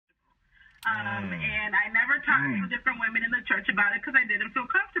And I never talked to different women in the church about it because I didn't feel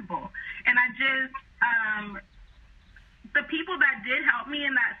comfortable. And I just, the people that did help me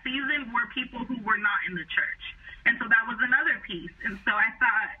in that season were people who were not in the church. And so that was another piece. And so I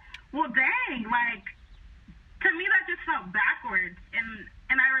thought, well, dang, like, to me that just felt backwards.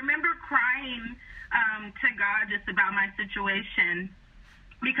 And I remember crying to God just about my situation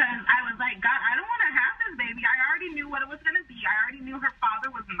because I was like, God, I don't want to have this baby. I already knew what it was going to be. I already knew her father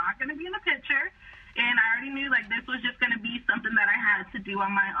was not going to be in the picture. And I already knew, like, this was just going to be something that I had to do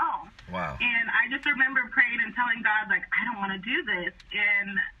on my own. Wow. And I just remember praying and telling God, like, I don't want to do this.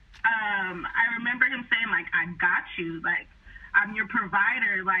 And I remember him saying, like, I got you. Like, I'm your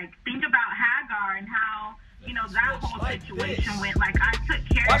provider. Like, think about Hagar and how, you know, that whole situation went. Like, I took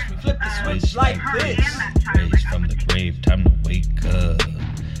care Watch me flip the switch like her this. and that child. Raised from the grave, time to wake up.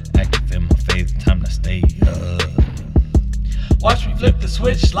 Active in my faith, time to stay up. Watch me flip the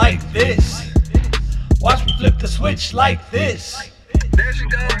switch like this. Watch me flip the switch like this. There you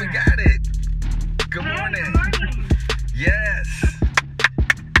go. We got it. Good morning. Good morning. Yes.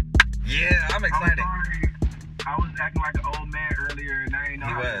 Yeah, I'm excited. I was acting like an old man earlier, and I ain't know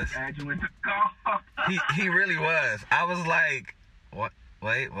He how was. to add you into call. He really was. I was like, what?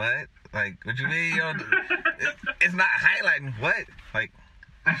 Wait, what? Like, what you mean? It's not highlighting. What? Like,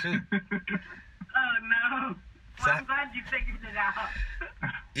 shoot. Oh, no. Well, I'm glad you figured it out.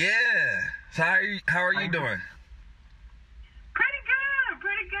 Yeah. So how are you doing? Pretty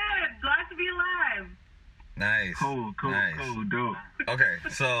good. Glad to be alive. Nice. Cool, Nice. dope. Okay,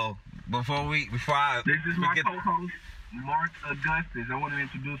 so before I This is my forget, co-host, Mark Augustus. I want to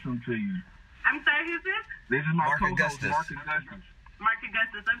introduce him to you. I'm sorry, who's this? This is my Mark co-host, Augustus. Mark Augustus. Mark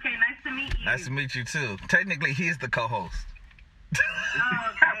Augustus. Okay, nice to meet you. nice to meet you too. Technically, he's the co-host. Oh,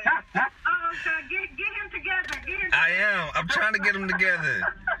 okay. Oh, okay. Get him together. I am. I'm trying to get them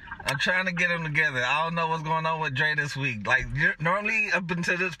together. I don't know what's going on with Dre this week. Like, normally up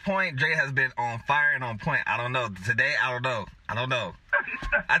until this point, Dre has been on fire and on point. I don't know. Today, I don't know.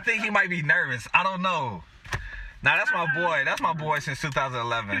 I think he might be nervous. I don't know. Now, that's my boy. That's my boy since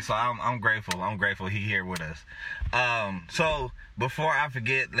 2011. So I'm grateful. I'm grateful he here with us. So before I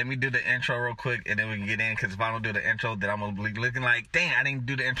forget, let me do the intro real quick, and then we can get in. Because if I don't do the intro, then I'm gonna be looking like, dang, I didn't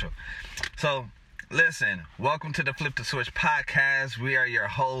do the intro. So listen, welcome to the Flip the Switch podcast. We are your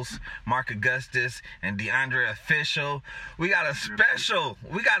hosts, Mark Augustus and DeAndre Official. We got a special.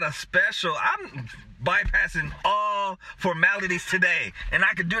 I'm bypassing all formalities today, and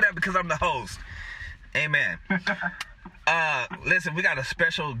I can do that because I'm the host. Amen. Listen, we got a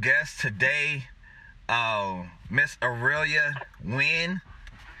special guest today, Miss Aurelia Wynn.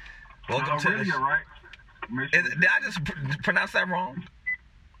 Welcome to Aurelia, the right? Did I just pronounce that wrong?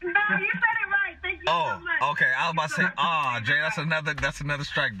 No, you said it right. Thank you so much. Okay. I was about to say, Jay, that's another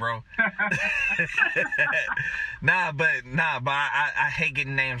strike, bro. Nah, but I hate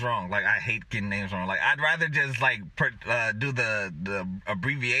getting names wrong. Like, I hate getting names wrong. Like, I'd rather just like do the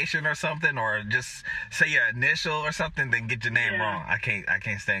abbreviation or something, or just say your initial or something, than get your name wrong. I can't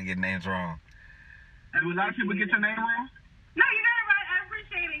stand getting names wrong. Do a lot of people get your name wrong? No, you got it right. I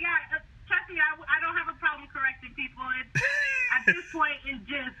appreciate it. Yeah, trust me, I don't have a problem correcting people. At this point,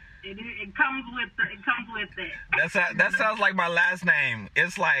 it comes with it. That sounds like my last name.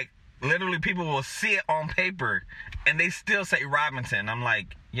 It's like literally people will see it on paper and they still say Robinson. I'm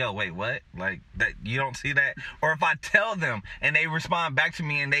like, yo, wait, what? Like, that you don't see that? Or if I tell them and they respond back to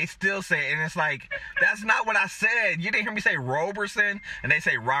me and they still say it, and it's like, that's not what I said. You didn't hear me say Robertson, and they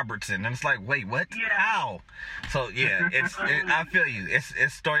say Robertson, and it's like, wait, what? Yeah. How? So yeah, I feel you.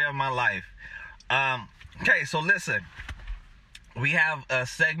 It's story of my life. Okay, so listen, we have a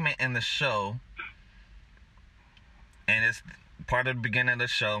segment in the show, and it's part of the beginning of the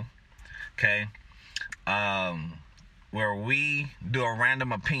show. Okay, where we do a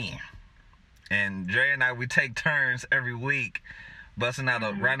random opinion, and Dre and I, we take turns every week busting out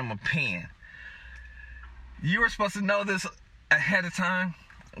a random opinion. You were supposed to know this ahead of time,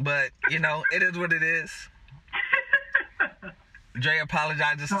 but you know, it is what it is. Dre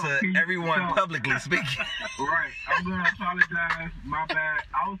apologizes to everyone publicly speaking. Right. I'm going to apologize. My bad.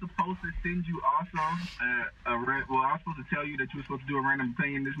 I was supposed to send you also I was supposed to tell you that you were supposed to do a random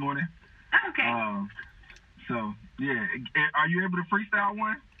opinion this morning. Okay. So, yeah. Are you able to freestyle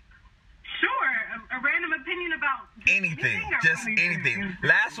one? Sure. A random opinion about Anything. or Just anything.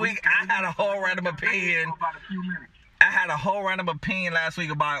 Last week, I had a whole random opinion. About a few minutes. I had a whole random opinion last week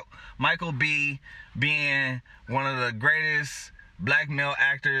about Michael B. being one of the greatest black male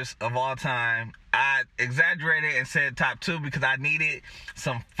actors of all time. I exaggerated and said top 2 because I needed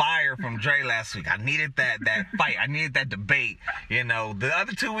some fire from Dre last week. I needed that fight. I needed that debate. You know, the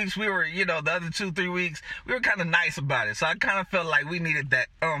other 2 weeks we were, the other 2-3 weeks, we were kind of nice about it. So I kind of felt like we needed that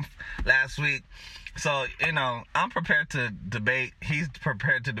last week. So, I'm prepared to debate. He's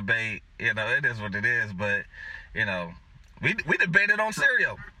prepared to debate. It is what it is. But, we debated on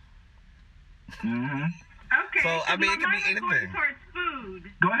cereal. Mm-hmm. Okay. So, I mean, it could be mine was anything. going towards food.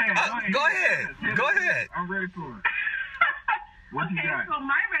 Go ahead. Go ahead. I'm ready for it. What you got? So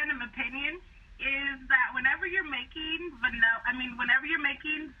my random opinion is that whenever you're making banana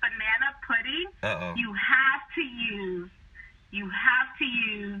pudding, you have to use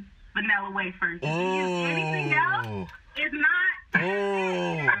vanilla wafers. If you use anything else, it's not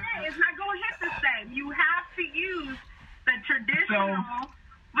going to hit the same. You have to use the traditional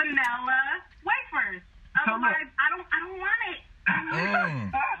vanilla wafers. Otherwise, I don't want it. I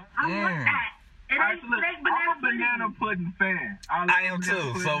want that. I'm a banana pudding fan. I am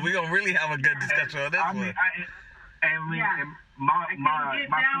too. So we're gonna really have a good discussion on this one. My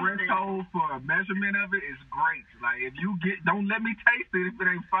threshold for measurement of it is great. Like, if you don't let me taste it if it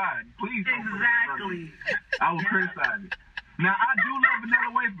ain't fine. Please don't. Exactly. I will criticize it. Now, I do love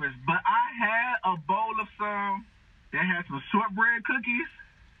vanilla wafers, but I had a bowl of some that had some shortbread cookies.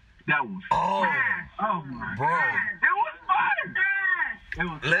 That was my bro. God. It was fire. It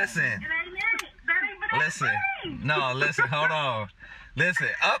was Listen. Hold on. Listen,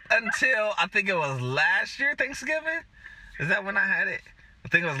 up until I think it was last year Thanksgiving. Is that when I had it? I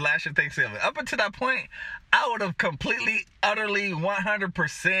think it was last year Thanksgiving. Up until that point, I would have completely, utterly,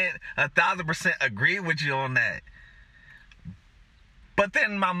 100%, 1,000% agreed with you on that. But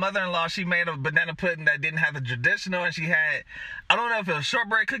then my mother-in-law, she made a banana pudding that didn't have the traditional, and she had, I don't know if it was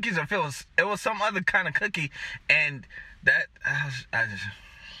shortbread cookies or if it was some other kind of cookie, and that, I just,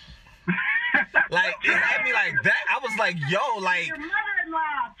 like, it had me like that. I was like, yo, like, Your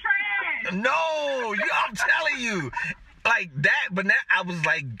mother-in-law, trash. no, I'm telling you, like that, but now I was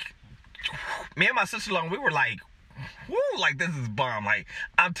like, me and my sister-in-law, we were like, woo, like, this is bomb. Like,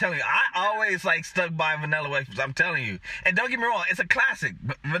 I'm telling you, I always like stuck by vanilla wafers. I'm telling you. And don't get me wrong, it's a classic.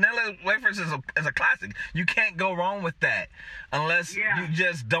 Vanilla wafers is a classic. You can't go wrong with that unless you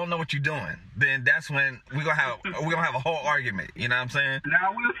just don't know what you're doing. Then that's when we're gonna have a whole argument. You know what I'm saying?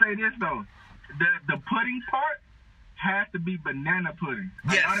 Now, I will say this though, the pudding part has to be banana pudding.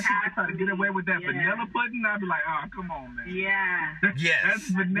 Yes. A lot of people try to get away with that vanilla pudding. I'd be like, oh, come on, man. Yeah. Yes. That's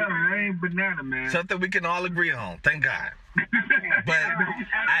vanilla. That ain't banana, man. Something we can all agree on. Thank God. But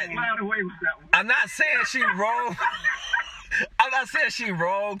I'm not saying she wrong. I'm not saying she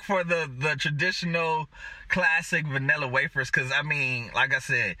wrong for the traditional classic vanilla wafers, because I mean, like I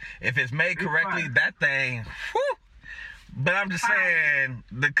said, if it's made correctly, that thing, whew. But I'm just saying,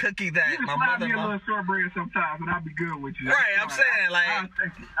 the cookie that my mother-in-law, me a little shortbread sometimes, and I'll be good with you. Right, I'm saying, like,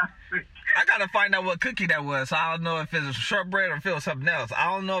 I gotta find out what cookie that was. So I don't know if it was shortbread or if it was something else. I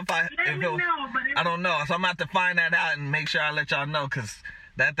don't know if I don't know. So I'm gonna have to find that out and make sure I let y'all know, because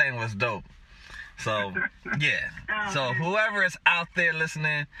that thing was dope. So, yeah. So whoever is out there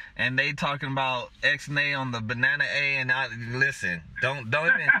listening and they talking about X and A on the banana A, and listen, don't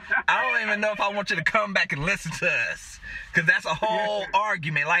even, I don't even know if I want you to come back and listen to us, because that's a whole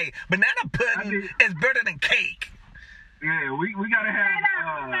argument. Like, banana pudding is better than cake. Yeah, we gotta have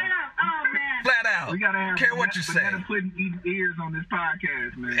flat out. We gotta have care what you say. Banana pudding eating ears on this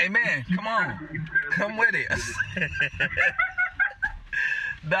podcast, man. Hey man, come on, come with it.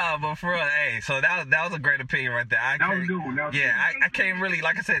 Nah, but for real, hey, so that was a great opinion right there. That was good one. I can't really,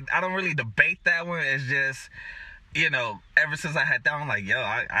 like I said, I don't really debate that one. It's just, ever since I had that, I'm like, yo,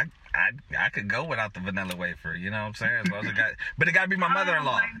 I could go without the vanilla wafer. You know what I'm saying? As long as but it gotta be my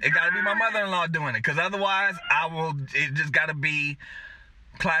mother-in-law. It gotta be my mother-in-law doing it, because otherwise, it just gotta be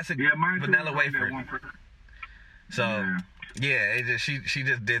classic vanilla wafer. So, it just she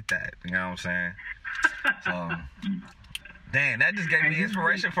just did that. You know what I'm saying? So. Dang, that just gave me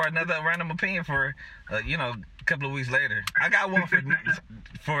inspiration for another random opinion for, a couple of weeks later. I got one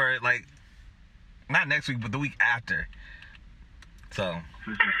for like, not next week, but the week after. So,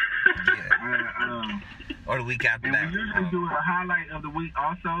 yeah. Or the week after that. We usually do a highlight of the week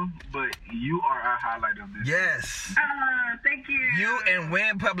also, but you are our highlight of this. Yes. Thank you. You and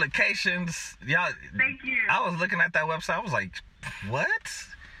Win Publications. Y'all. Thank you. I was looking at that website. I was like, what?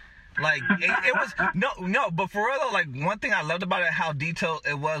 Like, it was, no, but for real though, like, one thing I loved about it, how detailed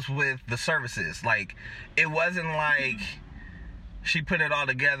it was with the services. Like, it wasn't like she put it all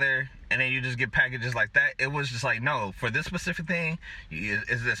together and then you just get packages like that. It was just like, no, for this specific thing,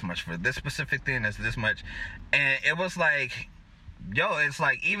 is this much. For this specific thing, it's this much. And it was like, yo, it's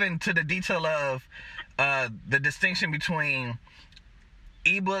like even to the detail of the distinction between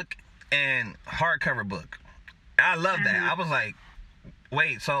ebook and hardcover book. I love that. I was like,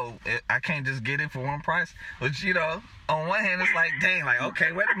 wait, so I can't just get it for one price? Which, you know, on one hand, it's like, dang, like,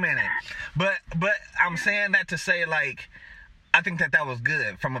 okay, wait a minute. But I'm saying that to say, like, I think that was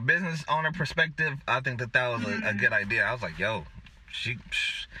good. From a business owner perspective, I think that was a good idea. I was like, yo,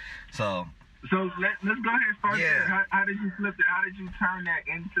 So let's go ahead and start Yeah. there. How did you flip it? How did you turn that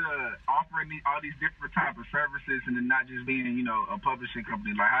into offering all these different type of services and then not just being, you know, a publishing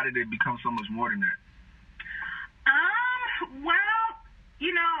company? Like, how did it become so much more than that? Well,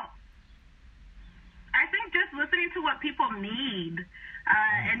 you know, I think just listening to what people need,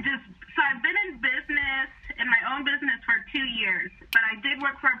 and just, so I've been in business, in my own business for 2 years, but I did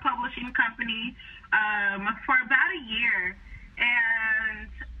work for a publishing company, for about a year,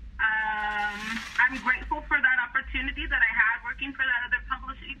 and, I'm grateful for that opportunity that I had working for that other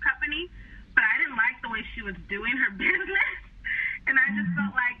publishing company, but I didn't like the way she was doing her business, and I just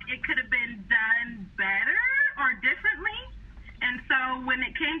felt like it could have been done better or differently. And so when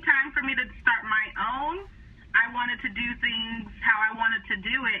it came time for me to start my own, I wanted to do things how I wanted to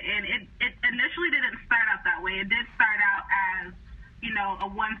do it. And it initially didn't start out that way. It did start out as, you know, a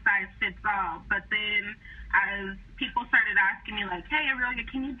one-size-fits-all. But then as people started asking me, like, hey, Aurelia,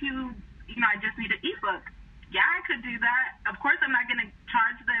 can you do, you know, I just need an ebook. Yeah, I could do that. Of course, I'm not going to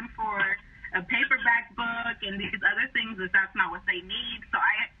charge them for a paperback book and these other things if that's not what they need. So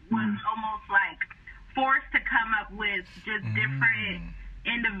I was almost like forced to come up with just different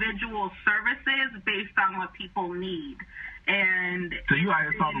individual services based on what people need. And so you out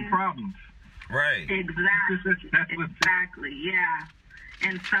here solving problems. Right. Exactly, yeah.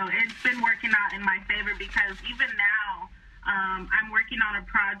 And so it's been working out in my favor because even now I'm working on a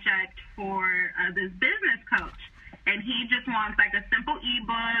project for this business coach. And he just wants like a simple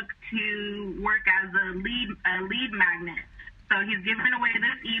ebook to work as a lead magnet. So he's giving away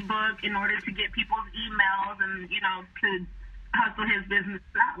this ebook in order to get people's emails and, you know, to hustle his business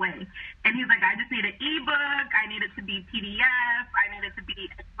that way. And he's like, I just need an ebook. I need it to be PDF. I need it to be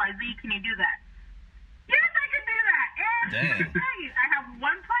XYZ. Can you do that? Yes, I can do that. And hey, I have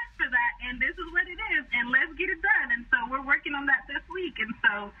one price for that, and this is what it is, and let's get it done. And so we're working on that this week. And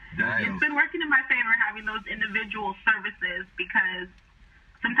so it's been working in my favor having those individual services because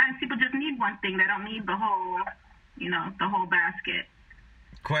sometimes people just need one thing. They don't need the whole, you know, the whole basket.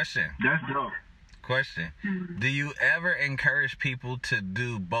 Question. That's dope. Question. Do you ever encourage people to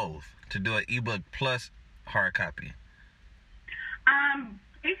do both? To do an ebook plus hard copy?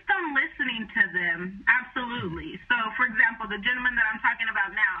 Based on listening to them, absolutely. So, for example, the gentleman that I'm talking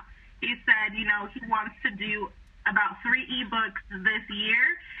about now, he said, you know, he wants to do about 3 ebooks this year,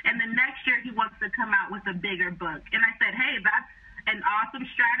 and the next year he wants to come out with a bigger book. And I said, hey, that's an awesome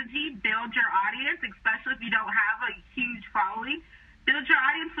strategy. Build your audience, especially if you don't have a huge following. Build your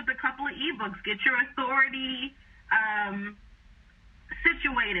audience with a couple of ebooks. Get your authority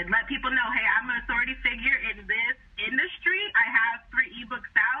situated. Let people know, hey, I'm an authority figure in this industry. I have 3 ebooks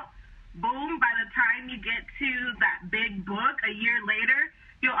out. Boom, by the time you get to that big book a year later,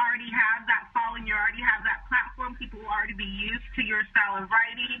 you'll already have that following. You already have that platform. People will already be used to your style of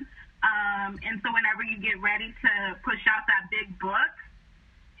writing. And so whenever you get ready to push out that big book,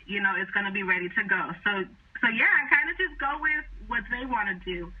 you know, it's going to be ready to go. So yeah, I kind of just go with what they want to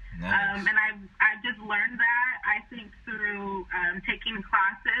do. Nice. And I've just learned that, I think, through taking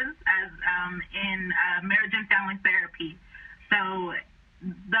classes as in marriage and family therapy. So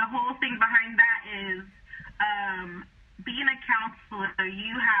the whole thing behind that is being a counselor,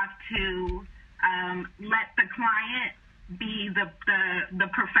 you have to let the client be the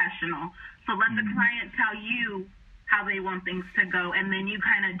professional. So let the client tell you how they want things to go, and then you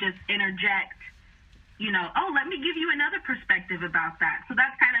kind of just interject, you know, oh, let me give you another perspective about that. So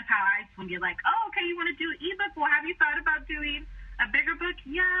that's kind of how I swing it. Like, oh, okay, you want to do an ebook? Well, have you thought about doing a bigger book?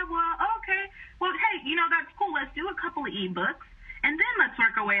 Yeah, well, okay. Well, hey, you know, that's cool. Let's do a couple of ebooks, and then let's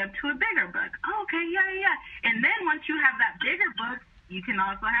work our way up to a bigger book. Oh, okay, yeah. And then once you have that bigger book, you can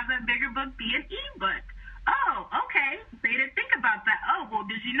also have that bigger book be an ebook. Oh, okay. They didn't think about that. Oh, well,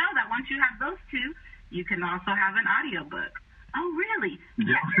 did you know that once you have those two, you can also have an audiobook? Oh, really?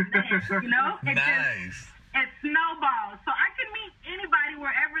 Yeah. You know, it it snowballs. So I can meet anybody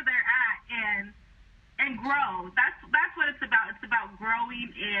wherever they're at and grow. That's what it's about. It's about growing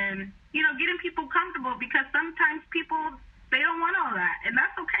and, you know, getting people comfortable, because sometimes people, they don't want all that, and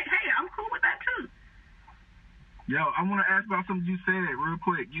that's okay. Hey, I'm cool with that too. Yo, I want to ask about something you said real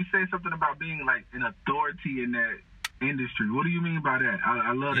quick. You said something about being like an authority in that industry. What do you mean by that?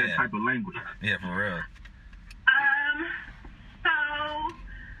 I love that type of language. Yeah, for real. So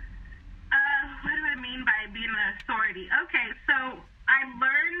authority. Okay, so I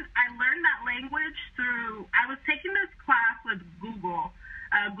learned that language through, I was taking this class with Google.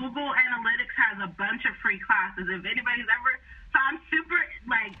 Google Analytics has a bunch of free classes. If anybody's ever, so I'm super,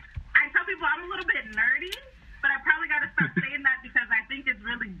 like, I tell people I'm a little bit nerdy, but I probably got to stop saying that because I think it's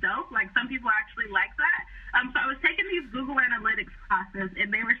really dope. Like, some people actually like that. So I was taking these Google Analytics classes, and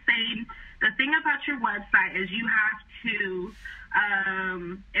they were saying the thing about your website is you have to,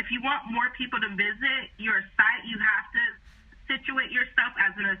 if you want more people to visit your site, you have to situate yourself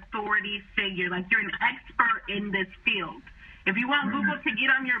as an authority figure. Like, you're an expert in this field. If you want Google to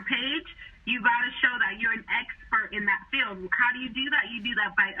get on your page, you got to show that you're an expert in that field. How do you do that? You do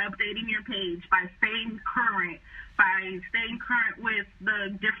that by updating your page, by staying current with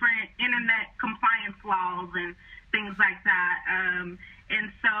the different internet compliance laws and things like that.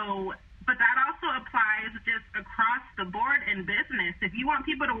 But that also applies just across the board in business. If you want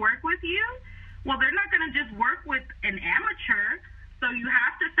people to work with you, well, they're not going to just work with an amateur. So you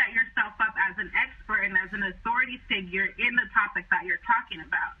have to set yourself up as an expert and as an authority figure in the topic that you're talking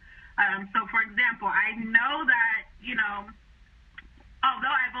about. So, for example, I know that,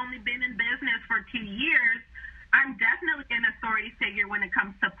 although I've only been in business for 2 years, I'm definitely an authority figure when it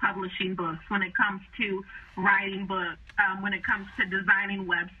comes to publishing books, when it comes to writing books, when it comes to designing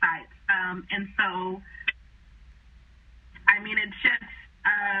websites. And so, I mean, it's just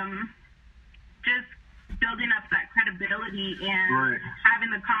building up that credibility and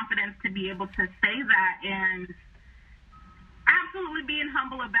having the confidence to be able to say that and absolutely being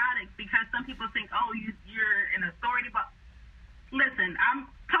humble about it, because some people think, oh, you're an authority, but listen, I'm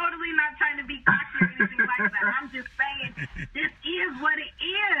totally not trying to be cocky or anything like that. I'm just saying this is what it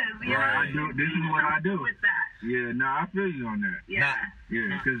is. You know? This is what I do. With that. Yeah, no, I feel you on that. Yeah.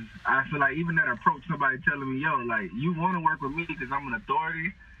 Yeah, because I feel like even that approach, somebody telling me, yo, like, you want to work with me because I'm an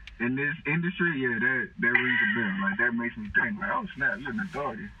authority in this industry, yeah, that rings a bell. Like, that makes me think, like, oh snap, you're an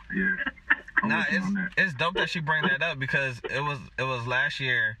authority. Yeah. Nah, it's dope that she bring that up, because it was last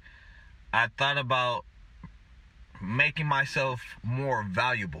year I thought about making myself more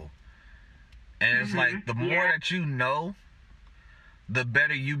valuable. And it's like, the more that you know, the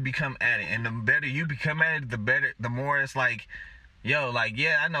better you become at it. And the better you become at it, the more it's like, yo, like,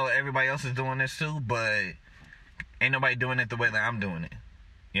 yeah, I know everybody else is doing this too, but ain't nobody doing it the way that I'm doing it.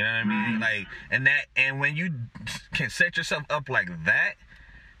 You know what I mean? Like, and when you can set yourself up like that,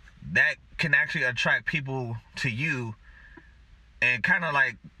 that can actually attract people to you and kind of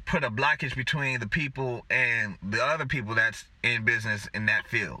like put a blockage between the people and the other people that's in business in that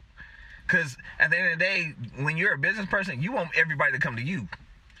field. Because at the end of the day, when you're a business person, you want everybody to come to you.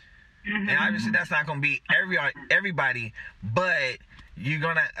 And obviously that's not going to be everybody, but you're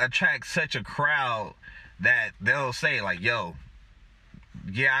going to attract such a crowd that they'll say like, yo,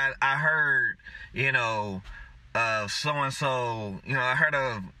 yeah, I heard, so-and-so, I heard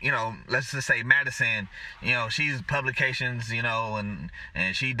of, let's just say Madison, she's publications, and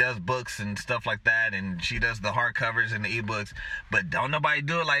she does books and stuff like that, and she does the hardcovers and the ebooks, but don't nobody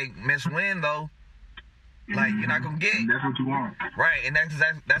do it like Miss Wynn, though. Like, you're not gonna get it. That's what you want. Right, and that's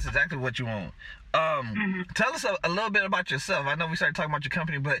exactly what you want. Tell us a little bit about yourself. I know we started talking about your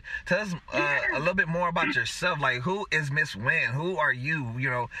company, but tell us a little bit more about yourself. Like, who is Miss Wynn? Who are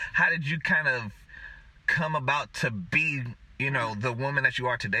you? How did you kind of come about to be, the woman that you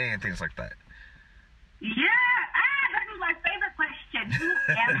are today and things like that? Yeah, that was my favorite question. Who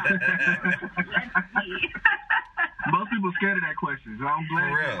am I? Let's see. Most people scared of that question, so I'm glad.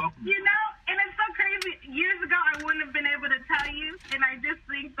 For real. And it's so crazy. Years ago, I wouldn't have been able to tell you, and I just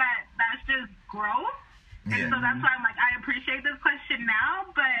think that that's just growth. And so that's why I'm like, I appreciate this question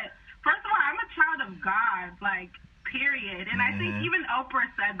now. But first of all, I'm a child of God, like, period. And I think even Oprah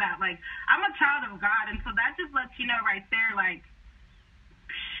said that, like, I'm a child of God. And so that just lets you know right there, like,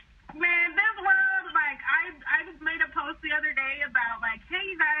 man, this world, like, I just made a post the other day about, like, hey,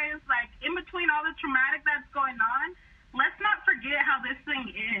 you guys, like, in between all the traumatic that's going on, let's not forget how this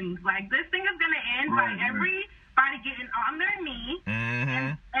thing ends. Like, this thing is going to end by everybody getting on their knee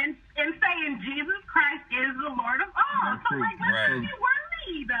and saying Jesus Christ is the Lord of all. So, like, let's be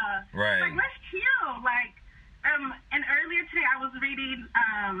worried. Like, let's chill. Like, and earlier today I was reading,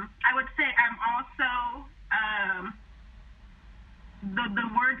 I would say I'm also, the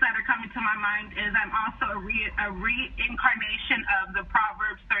words that are coming to my mind is I'm also a reincarnation of the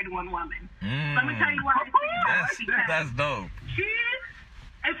Proverbs 31 woman. Let me tell you why I say that. That's dope.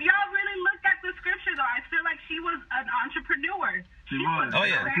 If y'all really look at the scripture, though, I feel like she was an entrepreneur. She was. Oh,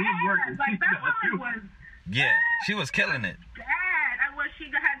 yeah. She was working. Like, that woman was. Yeah, she was killing it. Bad at what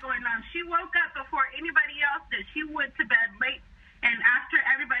she had going on. She woke up before anybody else did. She went to bed late And after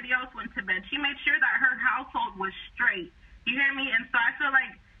everybody else went to bed, she made sure that her household was straight. You hear me? And so I feel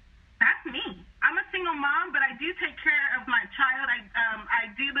like that's me. I'm a single mom, but I do take care of my child.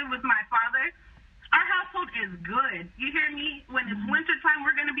 I do live with my father. Our household is good. You hear me? When it's wintertime,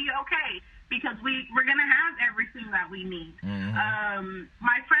 we're going to be okay because we're going to have everything that we need.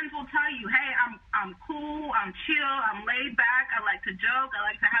 My friends will tell you, hey, I'm cool, I'm chill, I'm laid back, I like to joke, I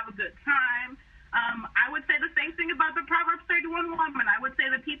like to have a good time. I would say the same thing about the Proverbs 31 woman. I would say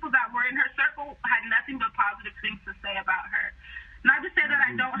the people that were in her circle had nothing but positive things to say about her. Not to say that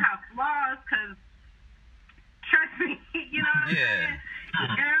I don't have flaws, because trust me, you know what I'm saying?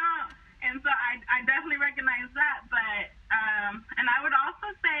 You know? And so I definitely recognize that. But, and I would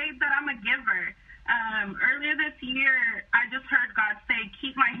also say that I'm a giver. Earlier this year, I just heard God say,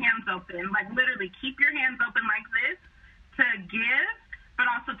 keep my hands open. Like, literally, keep your hands open like this to give, but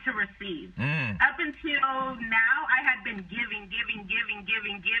also to receive. Up until now, I had been giving,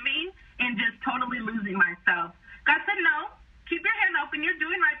 and just totally losing myself. God said, no, keep your hand open. You're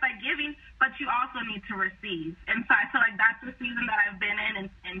doing right by giving, but you also need to receive. And so I feel like that's the season that I've been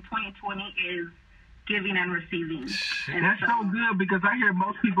in 2020 is giving and receiving. And that's so good, because I hear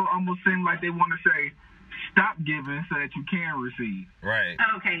most people almost seem like they want to say, stop giving so that you can receive. Right.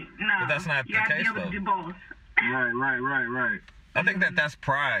 Okay, no. But that's not the case, you have to be able to do both. Right. I think that's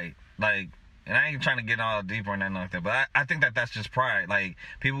pride. Like, and I ain't trying to get all deep or nothing like that, but I think that's just pride. Like,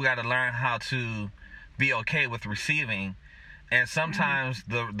 people got to learn how to be okay with receiving, and sometimes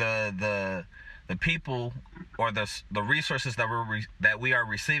the people or the resources that we are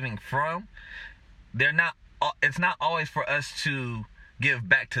receiving from, it's not always for us to give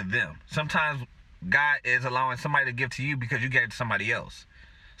back to them. Sometimes God is allowing somebody to give to you because you gave to somebody else.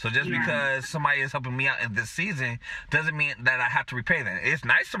 So just because somebody is helping me out in this season doesn't mean that I have to repay them. It's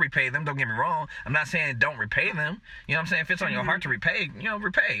nice to repay them, don't get me wrong. I'm not saying don't repay them. You know what I'm saying? If it's on your heart to repay,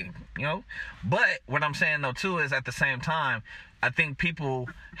 repay. But what I'm saying, though, too, is at the same time, I think people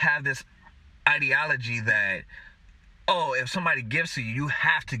have this ideology that, if somebody gives to you, you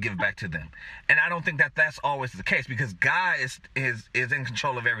have to give back to them. And I don't think that that's always the case, because God is in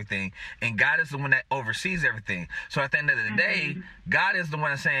control of everything, and God is the one that oversees everything. So at the end of the day, God is the one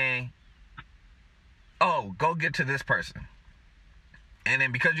that's saying, go get to this person. And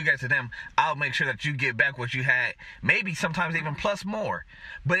then because you get to them, I'll make sure that you get back what you had, maybe sometimes even plus more.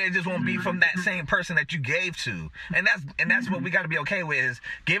 But it just won't be from that same person that you gave to. And that's what we got to be okay with, is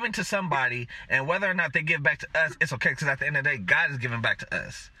giving to somebody, and whether or not they give back to us, it's okay, because at the end of the day, God is giving back to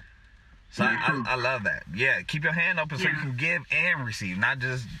us. So I love that. Yeah, keep your hand open so you can give and receive, not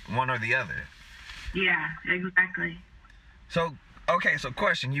just one or the other. Yeah, exactly. So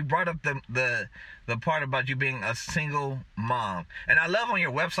question, you brought up the part about you being a single mom, and I love on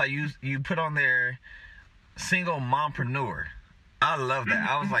your website you put on there single mompreneur. I love that.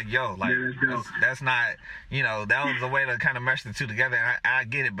 I was like, yo, like that's not, that was the way to kind of mesh the two together. And I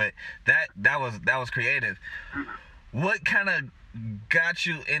get it, but that was creative. What kind of got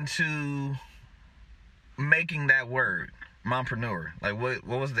you into making that word, mompreneur? Like, what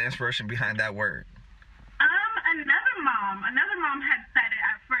was the inspiration behind that word? Another mom had said it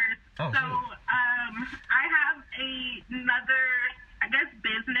at first. I have another, I guess,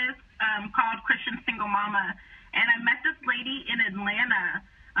 business called Christian Single Mama, and I met this lady in Atlanta,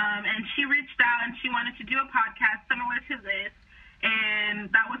 and she reached out and she wanted to do a podcast similar to this,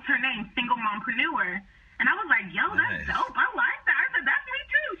 and that was her name, Single Mompreneur. And I was like, yo, that's dope. I like that. I said, that's me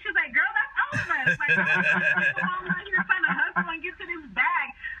too. She's like, girl, that's all of us. Like, I'm out here trying to hustle and get to this bag.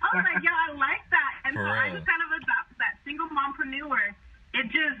 I was like, yo, I like that. And so I just kind of adopted that, single mompreneur.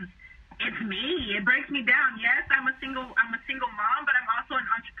 It's me. It breaks me down. Yes, I'm a single mom, but I'm also an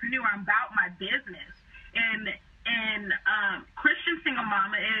entrepreneur. I'm about my business. And Christian Single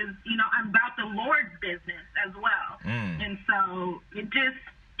Mama is, I'm about the Lord's business as well. And so it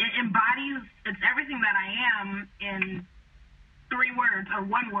embodies, it's everything that I am in 3 words, or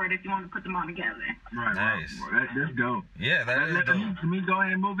 1 word if you want to put them all together. Right. Nice. That's dope. Yeah, that is dope. Let me go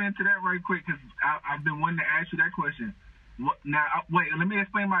ahead and move into that right quick, because I've been wanting to ask you that question. Wait, let me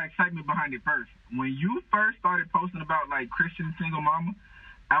explain my excitement behind it first. When you first started posting about, like, Christian Single Mama,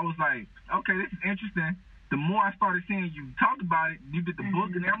 I was like, okay, this is interesting. The more I started seeing you talk about it, you did the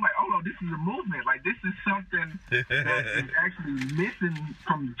book, and I'm like, oh, no, this is a movement. Like, this is something that is actually missing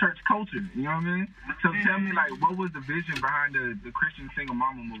from church culture. You know what I mean? So tell me, like, what was the vision behind the Christian Single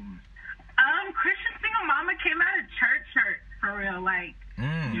Mama movement? Christian Single Mama came out of church for real. Like,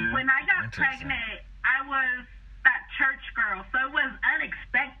 when I got pregnant, I was that church girl. So it was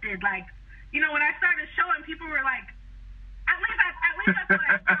unexpected. Like, when I started showing, people were like, at least that's what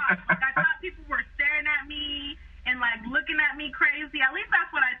I thought. Like, I thought people were staring at me and, like, looking at me crazy.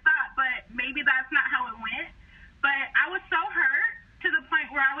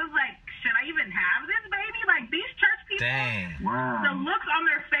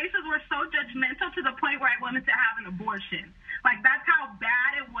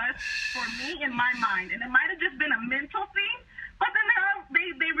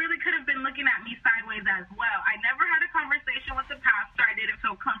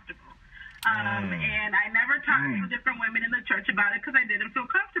 And I never talked to different women in the church about it because I didn't feel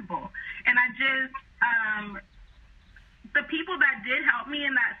comfortable. And I just, the people that did help me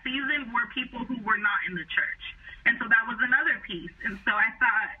in that season were people who were not in the church. And so that was another piece. And so I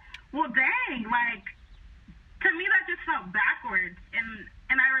thought, well, dang, like, to me that just felt backwards.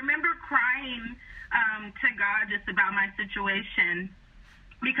 And I remember crying to God just about my situation,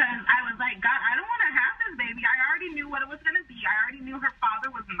 because I was like, God, I don't want to have this baby. I already knew what it was going to be. I already knew her father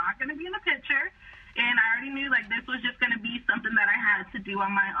was not going to be in the picture. And I already knew, like, this was just going to be something that I had to do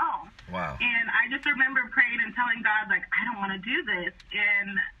on my own. Wow. And I just remember praying and telling God, like, I don't want to do this.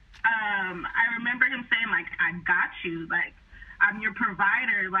 And I remember him saying, like, I got you. Like, I'm your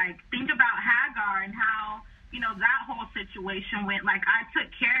provider. Like, think about Hagar and how, you know, that whole situation went. Like, I took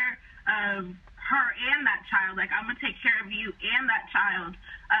care of her and that child. Like, I'm going to take care of you and that child.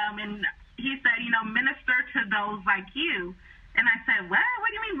 And he said, you know, minister to those like you. And I said, what? What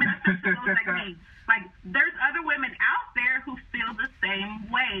do you mean minister to those like me? Like, there's other women out there who feel the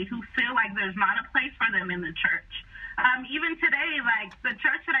same way, who feel like there's not a place for them in the church. Even today, like, the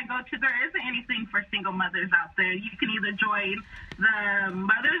church that I go to, there isn't anything for single mothers out there. You can either join the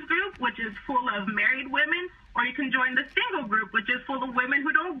mothers group, which is full of married women, or you can join the single group, which is full of women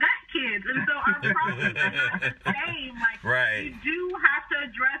who don't got kids. And so our problems are not the same. Like, you do have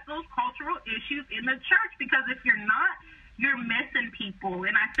to address those cultural issues in the church, because if you're not, you're missing people.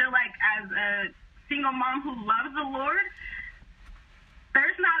 And I feel like as a single mom who loves the Lord,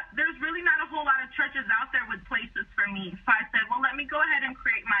 there's really not a whole lot of churches out there with places for me. So I said, well, let me go ahead and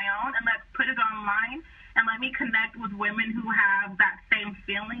create my own, and let's put it online, and let me connect with women who have that same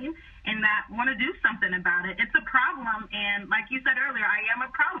feeling and that want to do something about it. It's a problem, and like you said earlier, I am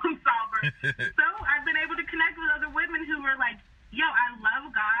a problem solver. So I've been able to connect with other women who were like, yo, I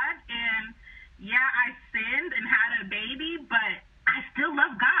love God, and yeah, I sinned and had a baby, but I still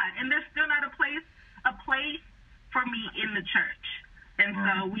love God, and there's still not a place for me in the church. And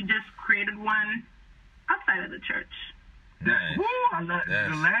so we just created one outside of the church. Nice. Woo, I love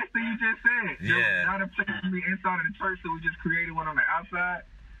the last thing you just said. Yeah. Not a place for me inside of the church, so we just created one on the outside.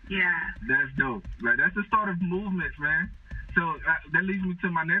 Yeah. That's dope. Like, that's the start of movements, man. So that leads me to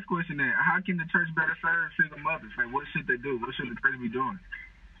my next question then. How can the church better serve single mothers? Like, what should they do? What should the church be doing?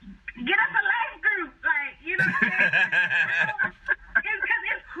 Get us a life group. Like, you know what I'm saying? Because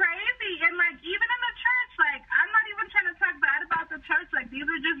it's crazy. And, like, even in the church, like, I'm not even trying to talk bad about the church. Like, these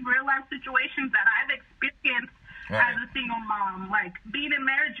are just real-life situations that I've experienced as a single mom, like being in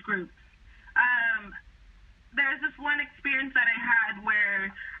marriage groups. There's this one experience that I had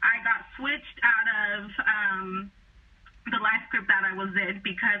where I got switched out of the life group that I was in,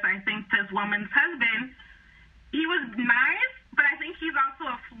 because I think this woman's husband, he was nice, but I think he's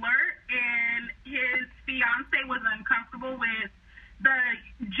also a flirt, and his fiance was uncomfortable with the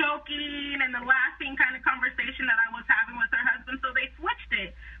joking and the laughing kind of conversation that I was having with her husband, so they switched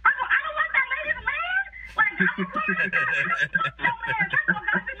it. First of all, I don't want that lady's man. Like, I'm a woman. I don't want your man. First of all,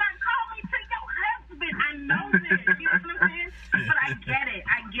 God did not call me to your husband. I know this. You know what I'm saying? But I get it.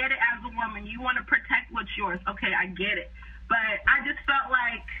 I get it as a woman. You want to protect what's yours. Okay, I get it. But I just felt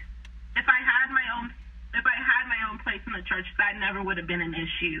like if I had my own place in the church, that never would have been an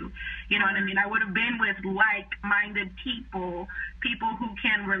issue. You know what I mean? I would have been with like-minded people who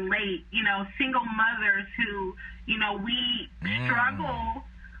can relate, you know, single mothers who, you know, we struggle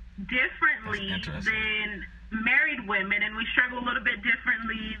differently than married women, and we struggle a little bit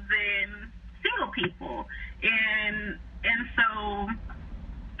differently than single people. And so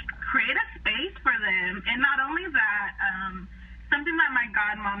create a space for them. And not only that, something that my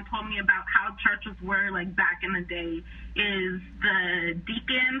godmom told me about how churches were, like, back in the day is the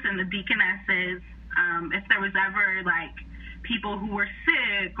deacons and the deaconesses, if there was ever, like, people who were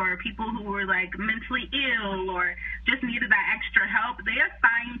sick or people who were, like, mentally ill or just needed that extra help, they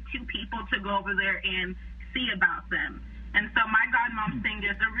assigned 2 people to go over there and see about them. And so my godmom's thing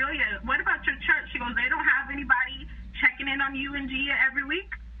is, Aurelia, what about your church? She goes, they don't have anybody checking in on you and Gia every week?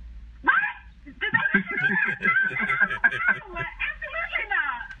 What? Did they mention that? No, absolutely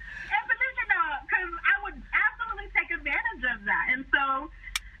not. Absolutely not. Because I would absolutely take advantage of that. And so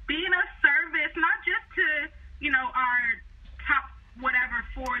being of service, not just to, you know, our top whatever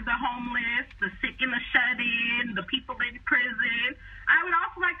for the homeless, the sick and the shut-in, the people in prison, I would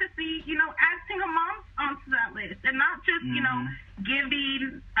also like to see, you know, add single moms onto that list. And not just, you know,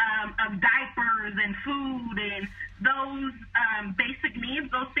 giving of diapers and food and those basic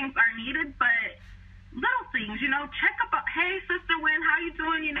needs. Those things are needed, but little things, you know, check up, hey, Sister Wynn, how you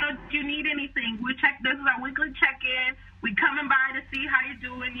doing? You know, do you need anything? This is our weekly check-in. We coming by to see how you're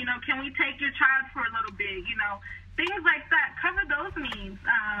doing. You know, can we take your child for a little bit? You know, things like that. Cover those needs.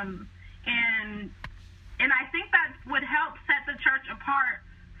 And And I think that would help set the church apart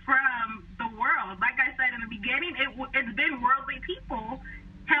from the world. Like I said in the beginning, it's been worldly people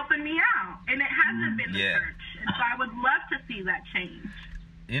helping me out, and it hasn't been the church. And so I would love to see that change.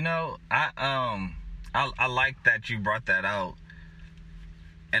 You know, I like that you brought that out,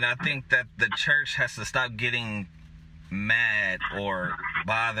 and I think that the church has to stop getting mad or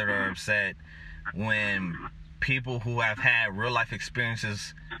bothered or upset when people who have had real life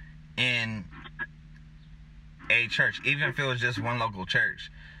experiences in a church, even if it was just one local church,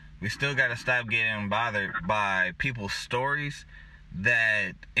 we still got to stop getting bothered by people's stories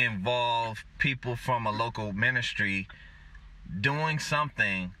that involve people from a local ministry doing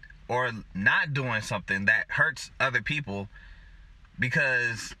something or not doing something that hurts other people,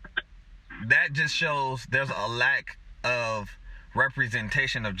 because that just shows there's a lack of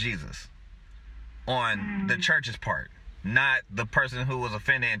representation of Jesus on the church's part, not the person who was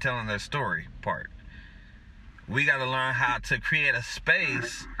offended and telling their story part. We got to learn how to create a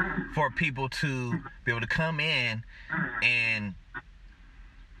space for people to be able to come in and,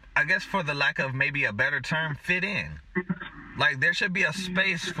 I guess for the lack of maybe a better term, fit in. Like, there should be a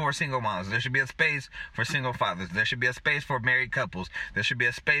space for single moms. There should be a space for single fathers. There should be a space for married couples. There should be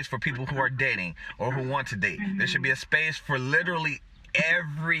a space for people who are dating or who want to date. There should be a space for literally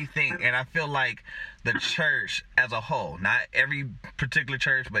everything. And I feel like the church as a whole, not every particular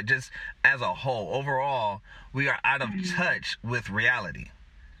church, but just as a whole, overall, we are out of touch with reality.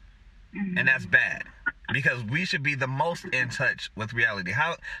 And that's bad, because we should be the most in touch with reality.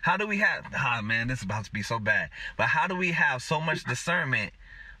 How do we have, man, this is about to be so bad, but how do we have so much discernment,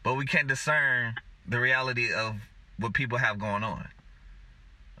 but we can't discern the reality of what people have going on?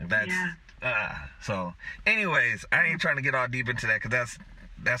 That's so anyways, I ain't trying to get all deep into that, because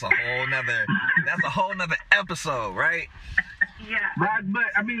that's a whole nother episode, right? Yeah. Right, but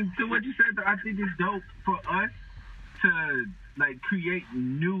I mean, to what you said, I think it's dope for us to like create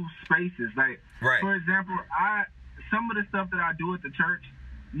new spaces. Like, for example, some of the stuff that I do at the church,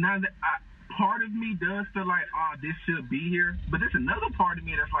 now that part of me does feel like, oh, this should be here, but there's another part of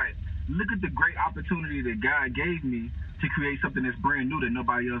me that's like, look at the great opportunity that God gave me to create something that's brand new that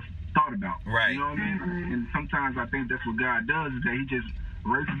nobody else thought about. Right. You know what I mean? And sometimes I think that's what God does, is that he just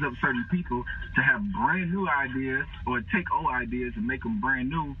raises up certain people to have brand new ideas, or take old ideas and make them brand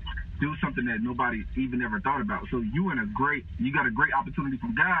new, do something that nobody even ever thought about. So you got a great opportunity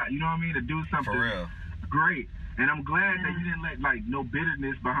from God, you know what I mean, to do something great. And I'm glad that you didn't let like no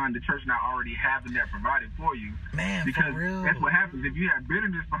bitterness behind the church not already having that provided for you. Man, because for real. That's what happens. If you have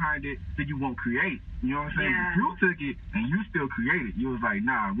bitterness behind it, then you won't create. You know what I'm saying? Yeah. You took it and you still created. You was like,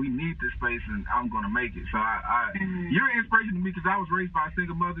 nah, we need this space and I'm gonna make it. So you're an inspiration to me, because I was raised by a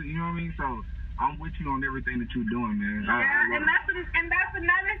single mother. You know what I mean? So I'm with you on everything that you're doing, man. And that's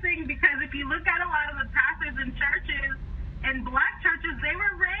another thing, because if you look at a lot of the pastors in churches, in black churches, they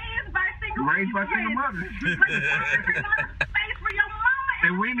were raised by single mothers. Like, there's not space for your mama.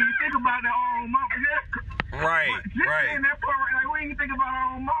 And we need to think about our own mama. Right. In that part, like, we didn't think about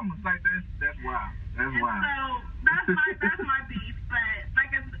our own mamas. Like, that's wild. That's wild. So that's my beef. But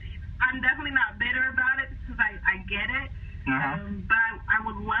like I'm definitely not bitter about it, because I get it. But I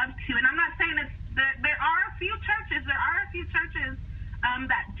would love to, and I'm not saying there are a few churches that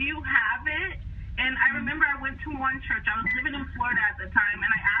do have it. And I remember I went to one church. I was living in Florida at the time, and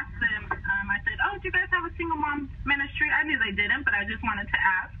I asked them, I said, oh, do you guys have a single mom ministry? I knew they didn't, but I just wanted to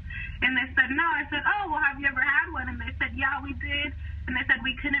ask. And they said, no. I said, oh, well, have you ever had one? And they said, yeah, we did. And they said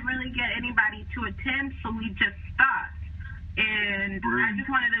we couldn't really get anybody to attend, so we just stopped. And I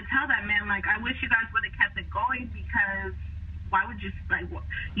just wanted to tell that man, like, I wish you guys would have kept it going, because why would you, like,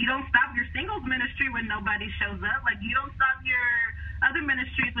 you don't stop your singles ministry when nobody shows up. Like, you don't stop your other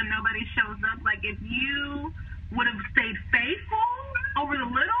ministries when nobody shows up. Like, if you would have stayed faithful over the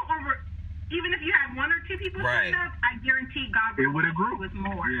little, even if you had one or two people showing up, I guarantee God would have grew with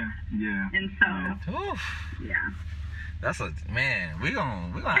more. Yeah. And so, That's we're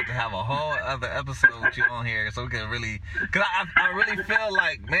gonna have to have a whole other episode with you on here, so we can really, cause I really feel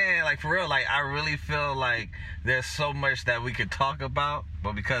like, man, like for real, like I really feel like there's so much that we could talk about,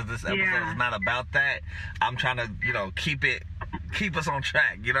 but because this episode is not about that, I'm trying to, keep us on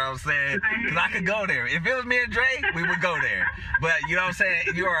track, you know what I'm saying? Cause I could go there. If it was me and Dre, we would go there. But you know what I'm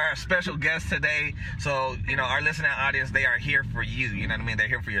saying? You are our special guest today, so our listening audience, they are here for you. You know what I mean? They're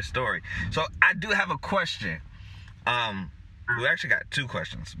here for your story. So I do have a question. We actually got two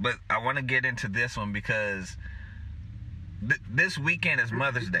questions, but I want to get into this one because this weekend is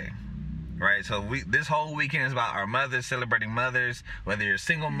Mother's Day, right? So this whole weekend is about our mothers, celebrating mothers, whether you're a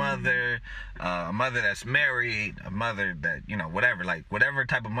single mother, a mother that's married, a mother that, you know, whatever, like whatever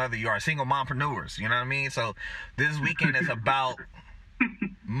type of mother you are, single mompreneurs, you know what I mean? So this weekend is about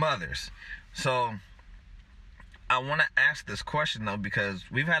mothers. So I want to ask this question though, because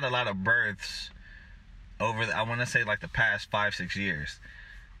we've had a lot of births over, I want to say like the past 5-6 years.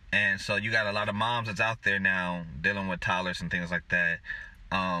 And so you got a lot of moms that's out there now dealing with toddlers and things like that.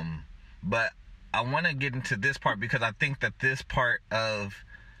 But I want to get into this part because I think that this part of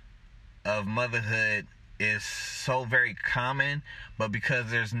motherhood is so very common, but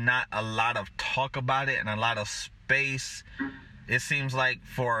because there's not a lot of talk about it and a lot of space, it seems like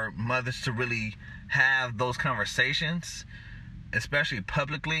for mothers to really have those conversations, especially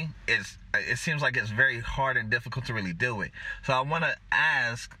publicly, it seems like it's very hard and difficult to really deal with. So I want to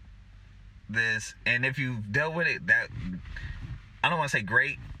ask this, and if you've dealt with it, that I don't want to say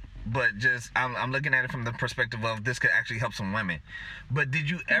great, but just I'm looking at it from the perspective of this could actually help some women. But did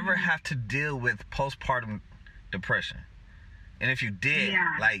you ever have to deal with postpartum depression? And if you did,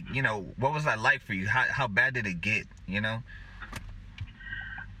 like, you know, what was that like for you? How bad did it get, you know?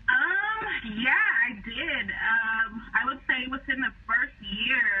 Yeah, I did. I would say within the first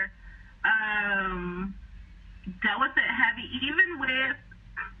year, dealt with it heavy, even with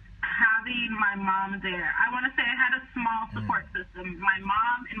having my mom there. I want to say I had a small support system. My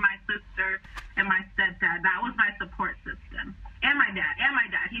mom and my sister and my stepdad, that was my support system. And my dad.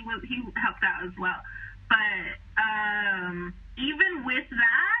 He helped out as well. But even with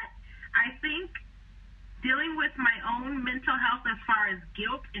that, I think dealing with my own mental health as far as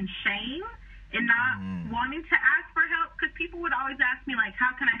guilt and shame and not wanting to ask for help, because people would always ask me, like,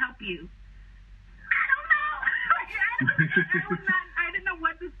 how can I help you? I don't know. I didn't know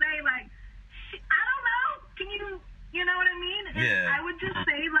what to say. Like, I don't know. Can you know what I mean? And I would just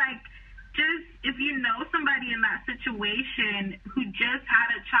say, like, just if you know somebody in that situation who just had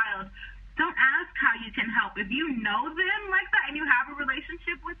a child, don't ask how you can help. If you know them like that and you have a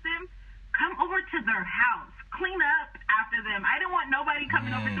relationship with them, come over to their house. Clean up after them. I didn't want nobody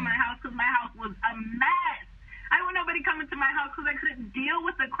coming over to my house because my house was a mess. I didn't want nobody coming to my house because I couldn't deal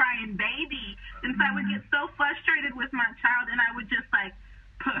with a crying baby. And so I would get so frustrated with my child, and I would just, like,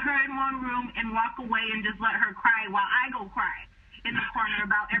 put her in one room and walk away and just let her cry while I go cry in the corner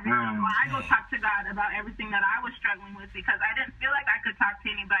about everything, while I go talk to God about everything that I was struggling with, because I didn't feel like I could talk to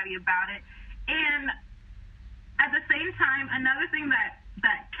anybody about it. And at the same time, another thing that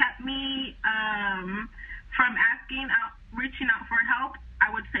kept me from reaching out for help,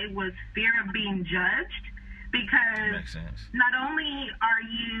 I would say, was fear of being judged. Because not only are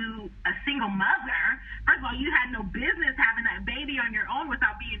you a single mother, first of all, you had no business having that baby on your own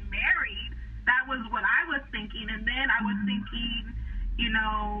without being married. That was what I was thinking. And then I was thinking, you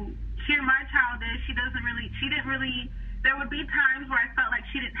know, here my child is, there would be times where I felt like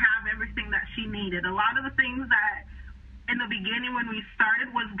she didn't have everything that she needed. A lot of the things that in the beginning when we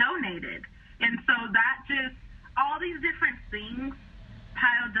started was donated. And so that just, all these different things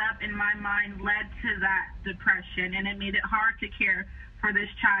piled up in my mind led to that depression, and it made it hard to care for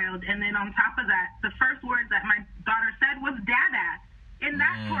this child. And then on top of that, the first words that my daughter said was "dada," and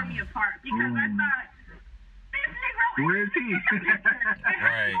that tore me apart because I thought, this Negro, where is he?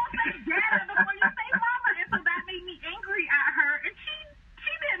 Right. You say "dada" before you say "mama," and so that made me angry at her, and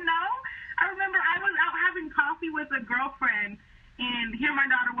she didn't know. I remember I was out having coffee with a girlfriend, and here my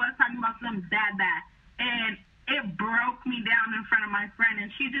daughter was talking about some "dada," and it broke me down in front of my friend, and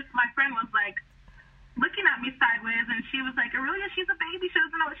my friend was like looking at me sideways, and she was like, Aurelia, she's a baby, she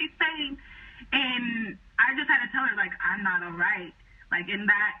doesn't know what she's saying. And I just had to tell her, like, I'm not all right. Like, and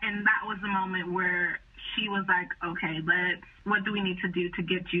that was the moment where she was like, okay, what do we need to do to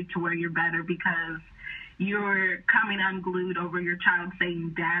get you to where you're better, because you're coming unglued over your child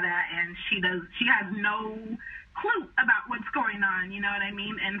saying "dada," and she has no clue about what's going on, you know what I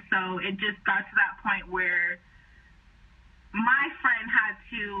mean? And so it just got to that point where my friend had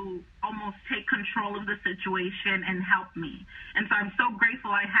to almost take control of the situation and help me. And so I'm so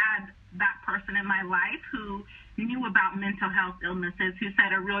grateful I had that person in my life who knew about mental health illnesses, who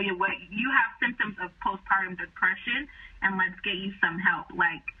said, Aurelia, you have symptoms of postpartum depression, and let's get you some help.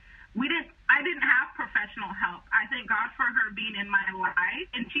 Like, I didn't have professional help. I thank God for her being in my life,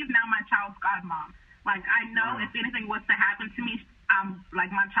 and she's now my child's godmom. Like, I know if anything was to happen to me,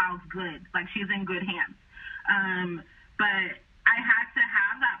 like, my child's good. Like, she's in good hands. But I had to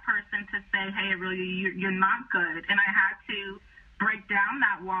have that person to say, hey, Aurelia, you're not good. And I had to break down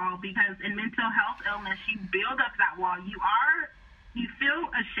that wall, because in mental health illness, you build up that wall. You feel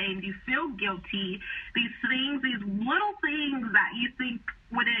ashamed. You feel guilty. These things, these little things that you think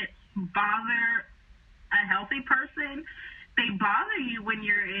wouldn't bother a healthy person. They bother you when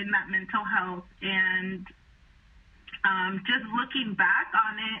you're in that mental health. And just looking back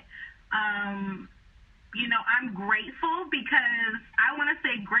on it, you know, I'm grateful because I want to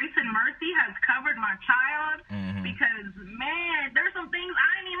say grace and mercy has covered my child. Because, man, there's some things I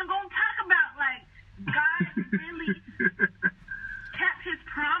ain't even going to talk about. Like, God really kept his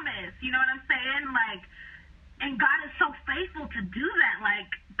promise. You know what I'm saying? Like, and God is so faithful to do that. Like,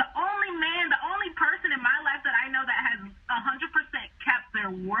 the only person in my life that I know that has 100% kept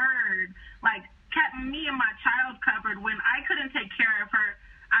their word, like, kept me and my child covered when I couldn't take care of her.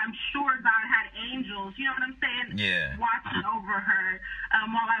 I'm sure God had angels, you know what I'm saying? Yeah. Watching over her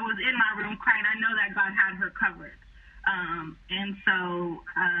while I was in my room crying. I know that God had her covered. And so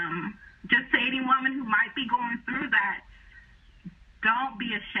just to any woman who might be going through that, don't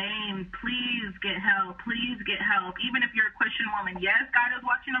be ashamed. Please get help. Please get help. Even if you're a Christian woman, yes, God is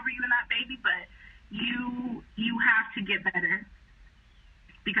watching over you and that baby, but you have to get better.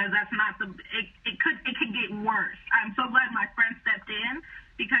 Because that's not it could get worse. I'm so glad my friend stepped in,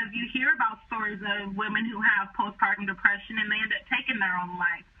 because you hear about stories of women who have postpartum depression and they end up taking their own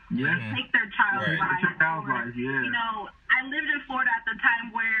life. Yeah. Take their child's life. Yeah. You know, I lived in Florida at the time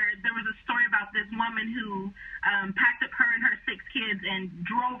where there was a story about this woman who packed up her and her 6 kids and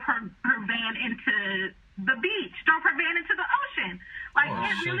drove her van into the beach, drove her van into the ocean. Like,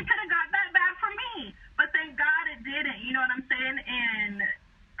 it really could have got that bad for me. But thank God it didn't. You know what I'm saying? And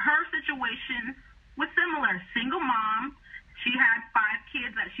her situation was similar. Single mom. She had 5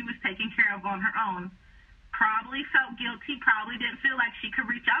 kids that she was taking care of on her own. Probably felt guilty, probably didn't feel like she could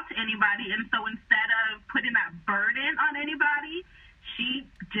reach out to anybody. And so instead of putting that burden on anybody, she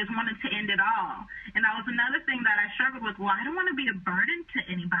just wanted to end it all. And that was another thing that I struggled with. Well, I don't want to be a burden to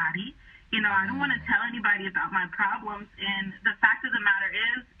anybody. You know, I don't want to tell anybody about my problems. And the fact of the matter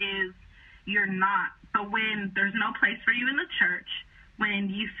is you're not. So when there's no place for you in the church, when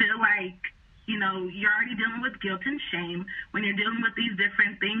you feel like, you know, you're already dealing with guilt and shame, when you're dealing with these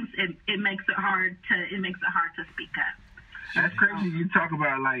different things, it makes it hard to speak up. That's crazy. You talk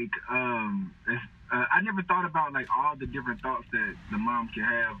about, like, I never thought about, like, all the different thoughts that the mom can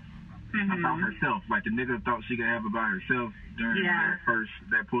have about herself, like the negative thoughts she can have about herself during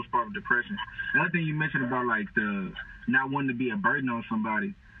that postpartum depression. Another thing you mentioned about, like, the not wanting to be a burden on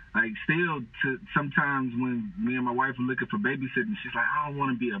somebody. Like, still, sometimes when me and my wife are looking for babysitting, she's like, I don't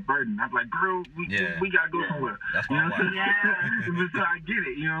want to be a burden. I'm like, girl, we got to go somewhere. That's you know my what wife. I'm So I get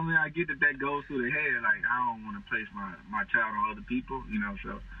it. You know what I mean? I get that goes through the head. Like, I don't want to place my child on other people, you know.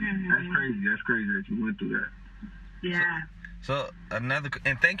 So that's crazy. That's crazy that you went through that. Yeah. So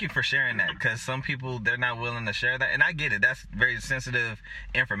and thank you for sharing that, because some people, they're not willing to share that, and I get it. That's very sensitive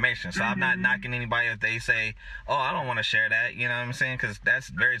information. So I'm not knocking anybody if they say, "Oh, I don't want to share that." You know what I'm saying? Because that's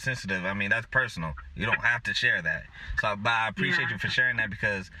very sensitive. I mean, that's personal. You don't have to share that. So, but I appreciate you for sharing that,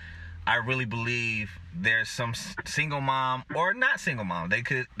 because I really believe there's some single mom or not single mom. They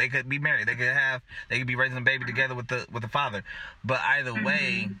could be married. They could be raising a baby together with the father. But either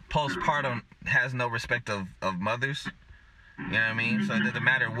way, postpartum has no respect of mothers. You know what I mean? So it doesn't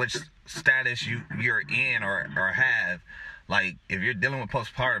matter which status you're in or have. Like, if you're dealing with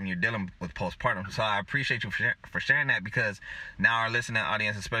postpartum, you're dealing with postpartum. So I appreciate you for sharing that, because now our listening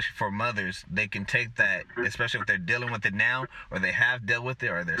audience, especially for mothers, they can take that, especially if they're dealing with it now, or they have dealt with it,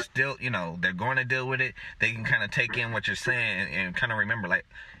 or they're still, you know, they're going to deal with it. They can kind of take in what you're saying and kind of remember, like,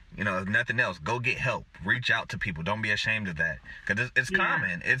 you know, if nothing else, go get help. Reach out to people. Don't be ashamed of that, because it's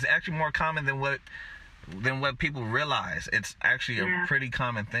common. It's actually more common than what people realize. It's actually a pretty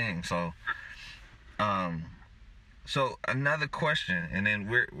common thing. So, so another question, and then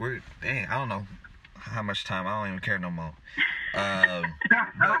we're dang, I don't know how much time. I don't even care no more.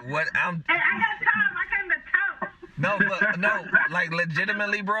 But what I'm. Hey, I got time. I came to talk. No, like,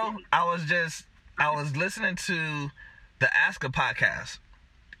 legitimately, bro. I was listening to the Ask a podcast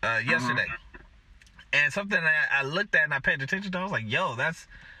yesterday, and something that I looked at and I paid attention to. I was like, yo,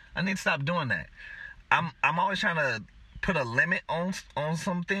 I need to stop doing that. I'm always trying to put a limit on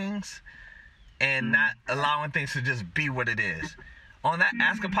some things and not allowing things to just be what it is. On that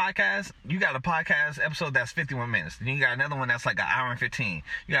Ask a podcast, you got a podcast episode that's 51 minutes. Then you got another one that's like an hour and 15.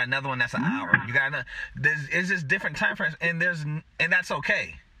 You got another one that's an hour. You got it's just different time frames, and that's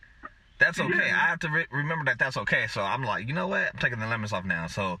okay. That's okay. I have to remember that that's okay. So I'm like, you know what? I'm taking the limits off now.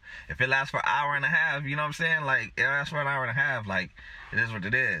 So if it lasts for an hour and a half, you know what I'm saying? Like, it lasts for an hour and a half. Like, it is what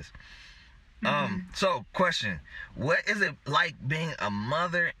it is. So question, what is it like being a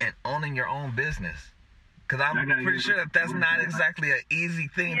mother and owning your own business? Because I'm pretty sure that's not exactly an easy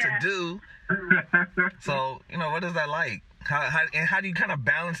thing to do. So, you know, what is that like? How do you kind of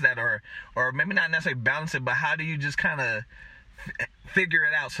balance that, or maybe not necessarily balance it, but how do you just kind of figure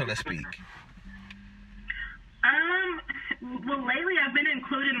it out, so to speak? Well, lately I've been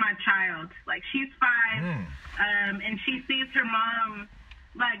including my child. Like, she's 5, and she sees her mom.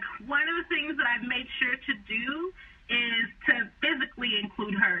 Like, one of the things that I've made sure to do is to physically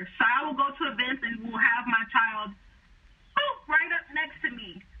include her. So I will go to events and will have my child right up next to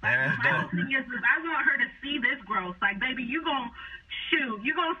me. Like, my whole thing is I want her to see this growth. Like, baby, you're going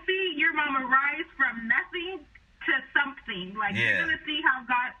to see your mama rise from nothing to something. Like, you're going to see how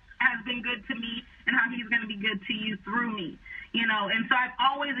God has been good to me and how he's going to be good to you through me, you know. And so I've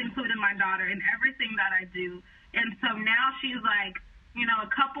always included my daughter in everything that I do. And so now she's like, you know,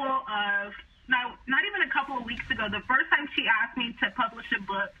 not even a couple of weeks ago, the first time she asked me to publish a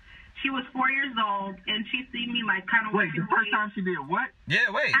book, she was 4 years old, and she seen me like kind of. Wait, the first time she did what?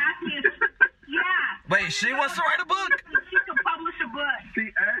 Yeah, wait. Asked me Wait, she wants to write a book? She could publish a book. She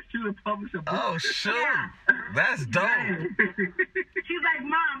asked you to publish a book? Oh, shoot. Yeah. That's dope. She's like,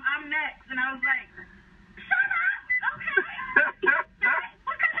 Mom, I'm next. And I was like, shut up. Okay.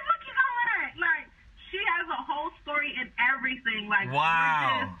 What kind of book you gonna write? Like, she has a whole story and everything. Like, wow.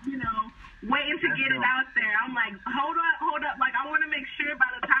 We're just, you know, waiting to get it out there. I'm like, hold up. Like, I want to make sure by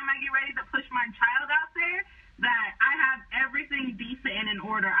the time I get ready to push my child out there that I have everything decent and in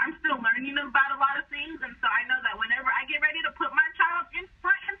order. I'm still learning about a lot of things, and so I know that whenever I get ready to put my child in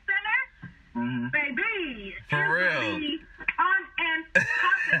front and center, baby, for real, on and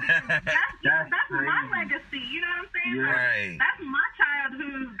popping. That's my legacy. You know what I'm saying? Yeah. Right. That's my child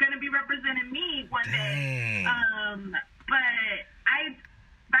who's gonna be representing me one day. But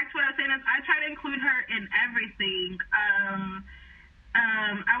back to what I was saying is I try to include her in everything.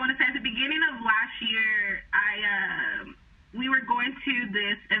 I want to say at the beginning of last year, we were going to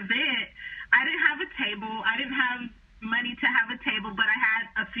this event. I didn't have a table. I didn't have money to have a table, but I had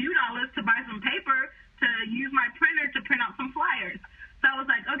a few dollars to buy some paper to use my printer to print out some flyers. So I was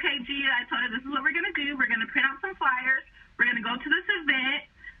like, okay, Gia, I told her this is what we're going to do. We're going to print out some flyers. We're going to go to this event.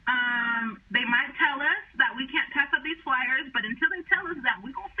 They might tell us that we can't pass out these flyers, but until they tell us that,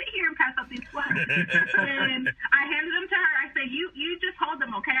 we're going to sit here and pass out these flyers. And I handed them to her. I said, you just hold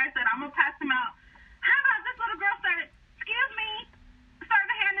them, okay? I said, I'm going to pass them out. How about this little girl started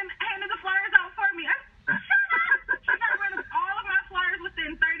handing the flyers out for me? Shut up! She got rid of all of my flyers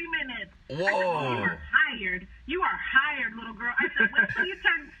within 30 minutes. Whoa. I said, you are hired, little girl. I said, wait till you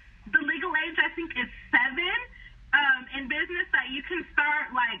turn the legal age, I think, is 7. In business, that you can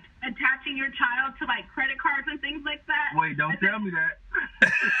start like attaching your child to like credit cards and things like that. Wait, don't tell me that.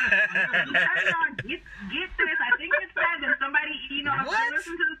 Get this. I think it's 7. Somebody, you know, if you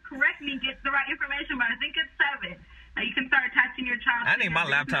listen to this, correct me, get the right information, but I think it's 7. Now you can start attaching your child. I need my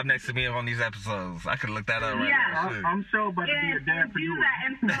laptop next to me on these episodes. I could look that up right now. I'm sure about to be a dad for you.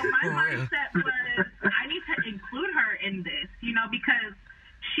 That. And so my mindset was, I need to include her in this, you know, because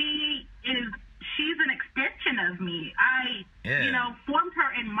she's an extension of me. You know, formed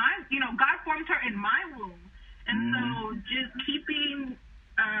her in my, you know, God formed her in my womb. And so just keeping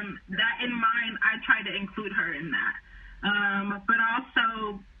that in mind, I try to include her in that. But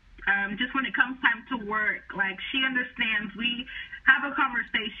also, just when it comes time to work, like, she understands, we have a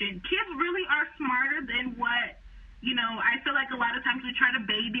conversation. Kids really are smarter than what, you know, I feel like a lot of times we try to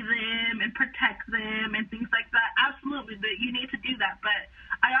baby them and protect them and things like that. Absolutely, you need to do that. But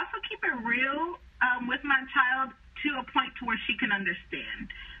I also keep it real with my child to a point to where she can understand.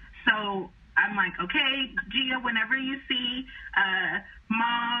 So I'm like, okay, Gia, whenever you see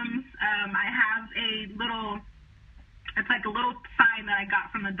moms, I have it's like a little sign that I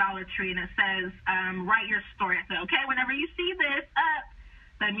got from the Dollar Tree, and it says, write your story. I said, okay, whenever you see this up,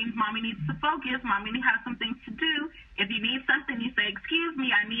 that means mommy needs to focus. Mommy has some things to do. If you need something, you say, excuse me,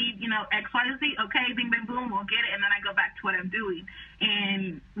 I need, you know, X, Y, Z. Okay, bing, bing, boom, we'll get it. And then I go back to what I'm doing.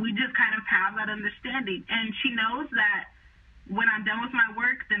 And we just kind of have that understanding. And she knows that when I'm done with my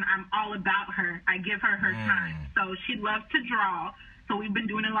work, then I'm all about her. I give her her time. So she loves to draw. So we've been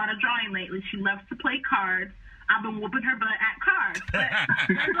doing a lot of drawing lately. She loves to play cards. I've been whooping her butt at cards. But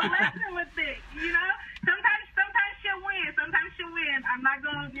there's a lesson with it, you know? Sometimes she'll win. Sometimes she'll win. I'm not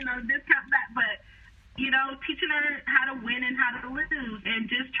going to, you know, discount that. But, you know, teaching her how to win and how to lose and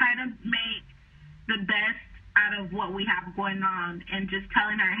just try to make the best out of what we have going on and just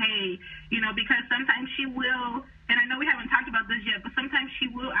telling her, hey, you know, because sometimes she will, and I know we haven't talked about this yet, but sometimes she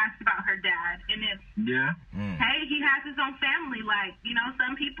will ask about her dad. And it's, hey, he has his own family. Like, you know,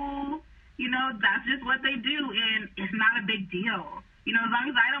 some people, you know, that's just what they do, and it's not a big deal. You know, as long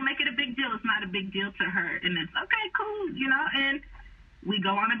as I don't make it a big deal, it's not a big deal to her. And it's okay, cool, you know. And we go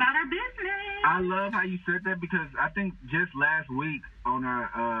on about our business. I love how you said that because I think just last week on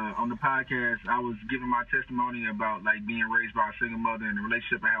the podcast, I was giving my testimony about like being raised by a single mother and the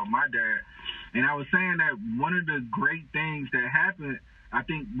relationship I had with my dad, and I was saying that one of the great things that happened, I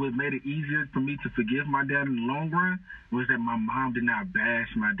think what made it easier for me to forgive my dad in the long run was that my mom did not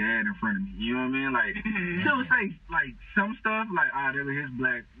bash my dad in front of me. You know what I mean? Like, she would say, like, some stuff, like, there was his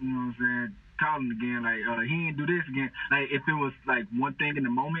black, you know what I'm saying, calling again, like, he didn't do this again. Like, if it was, like, one thing in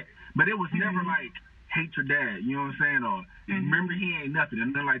the moment. But it was never, like, hate your dad, you know what I'm saying? Or remember he ain't nothing,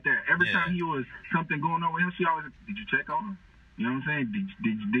 and nothing like that. Every time he was something going on with him, she always, did you check on him? You know what I'm saying?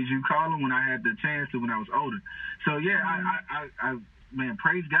 Did you call him when I had the chance to when I was older? So, yeah, I man,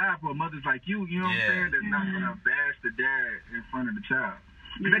 praise God for mothers like you know what I'm saying, that's not going to bash the dad in front of the child.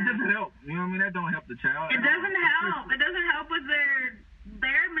 But that doesn't help. You know what I mean? That don't help the child. It doesn't help. It doesn't help with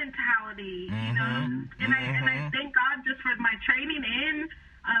their mentality, you know? And I thank God just for my training in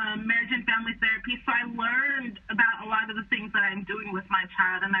marriage and family therapy. So I learned about a lot of the things that I'm doing with my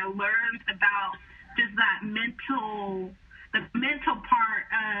child, and I learned about just that mental part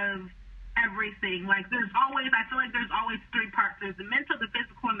of everything. Like I feel like there's always three parts. There's the mental, the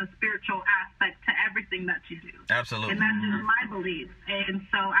physical, and the spiritual aspect to everything that you do. Absolutely. And that's just my belief. And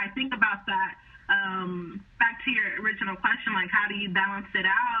so I think about that. Back to your original question, like how do you balance it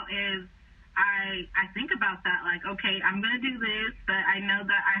out, is I think about that, like, okay, I'm going to do this, but I know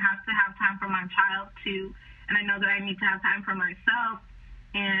that I have to have time for my child too, and I know that I need to have time for myself.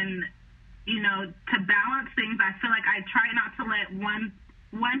 And, you know, to balance things, I feel like I try not to let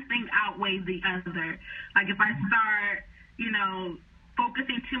one thing outweigh the other. Like if I start, you know,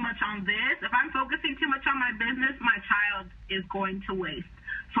 focusing too much on this, if I'm focusing too much on my business, my child is going to waste.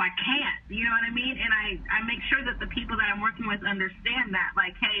 So I can't, you know what I mean? And I make sure that the people that I'm working with understand that,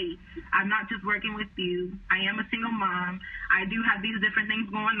 like, hey, I'm not just working with you. I am a single mom. I do have these different things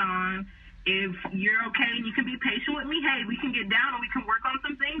going on. If you're okay and you can be patient with me, hey, we can get down and we can work on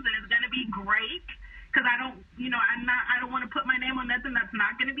some things, and it's going to be great. Because I don't want to put my name on nothing that's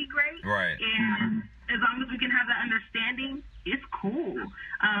not going to be great. Right. And as long as we can have that understanding, it's cool.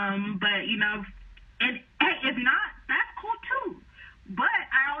 But, you know, and hey, if not, that's cool too. But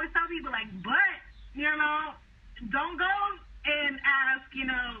I always tell people, like, you know, don't go and ask, you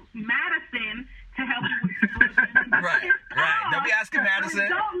know, Madison to help you with the Right. Don't be asking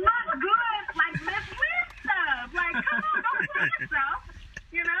Madison. Don't look good like Miss Win stuff. Like, come on, don't fool yourself,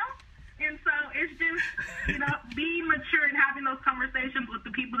 you know? And so it's just, you know, being mature and having those conversations with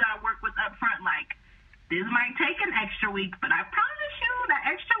the people that I work with up front, like, this might take an extra week, but I promise you that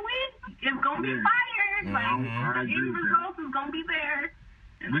extra week is going to be fired. Like, the end result is going to be there.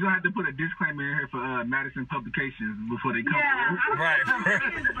 We're going to have to put a disclaimer in here for Madison Publications before they come. Yeah. Right. I'm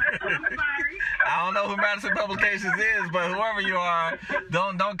sorry. I don't know who Madison Publications is, but whoever you are,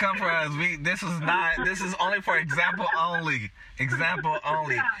 don't come for us. This is only for example only. Example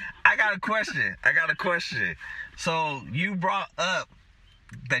only. I got a question. So you brought up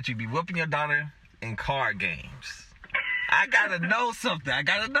that you be whooping your daughter in card games. I gotta know something. I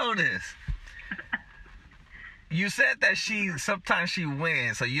gotta know this. You said that sometimes she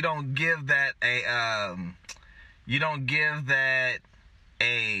wins, so you don't give that you don't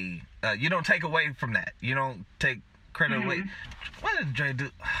take away from that. You don't take credit away. What did Dre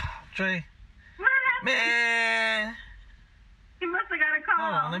do? Dre, man. He must have got a call.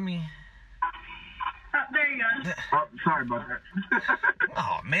 Hold on, let me. Oh, there you go. Oh, sorry about that.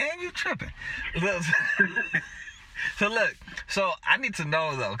 Oh man, you tripping. Look, so I need to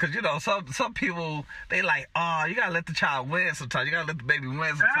know though, because you know some people, they like, oh, you gotta let the child win sometimes. You gotta let the baby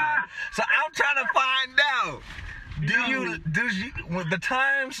win sometimes. So I'm trying to find out. Do you the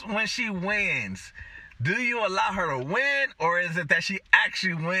times when she wins, do you allow her to win, or is it that she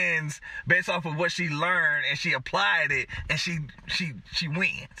actually wins based off of what she learned and she applied it and she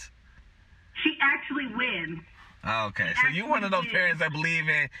wins? She actually wins. Okay, so you one of those parents that believe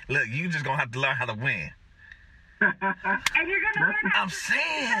in, look, you just gonna have to learn how to win. And you're gonna learn how I'm to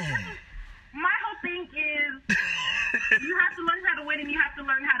saying. My whole thing is you have to learn how to win and you have to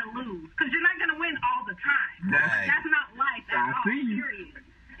learn how to lose. Because you're not gonna win all the time. Right. That's not life at all, see you. period.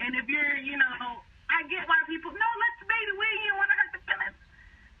 And if you're, you know, I get why people, no, let the baby win, you don't wanna hurt the feelings.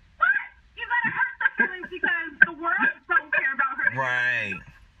 What? You gotta hurt the feelings because the world don't care about hurting. Right.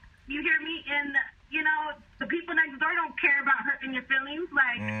 You hear me? And, you know, the people next door don't care about hurting your feelings.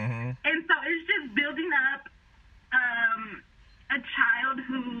 Like, and so it's just building up a child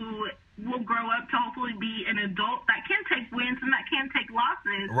who will grow up to hopefully be an adult that can take wins and that can take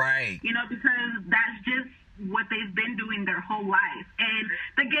losses. Right. You know, because that's just what they've been doing their whole life. And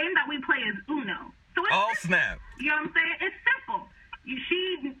the game that we play is Uno. So it's simple. Snap. You know what I'm saying? It's simple. You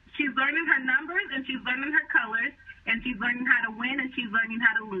learning her numbers, and she's learning her colors, and she's learning how to win, and she's learning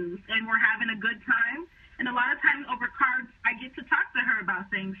how to lose. And we're having a good time. And a lot of times over cards, I get to talk to her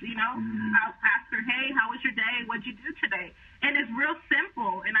about things, you know. I'll ask her, hey, how was your day? What'd you do today? And it's real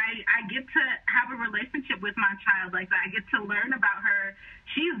simple. And I get to have a relationship with my child like that. I get to learn about her.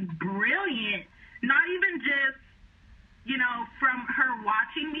 She's brilliant. Not even just, you know, from her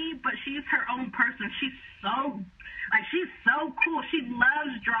watching me, but she's her own person. She's so cool. She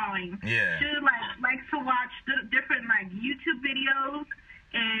loves drawing. Yeah. She likes to watch different YouTube videos.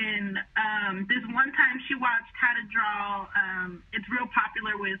 And this one time she watched how to draw. It's real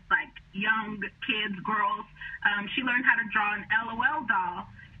popular with young kids, girls. She learned how to draw an LOL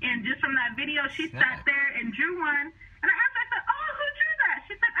doll. And just from that video, she sat there and drew one. And I asked her, I said, "Oh, who drew that?"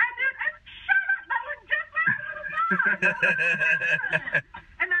 She said, "I did." I said, "Shut up! That was just like a little doll."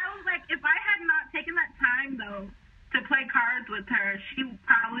 And I was like, if I had not taken that time though to play cards with her, she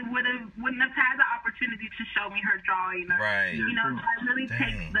probably wouldn't have had the opportunity to show me her drawing. Right. You know, I really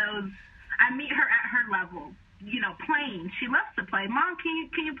take those. I meet her at her level. You know, playing. She loves to play. Mom, can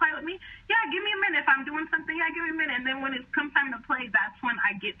you play with me? Yeah, give me a minute. If I'm doing something, yeah, give me a minute. And then when it comes time to play, that's when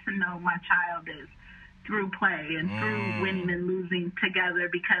I get to know my child is through play and through winning and losing together,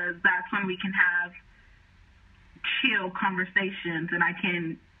 because that's when we can have chill conversations and I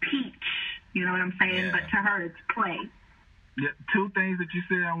can teach. You know what I'm saying? Yeah. But to her, it's play. Yeah, two things that you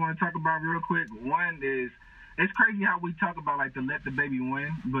said I want to talk about real quick. One is, it's crazy how we talk about to let the baby win,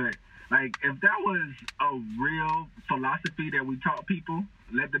 but if that was a real philosophy that we taught people,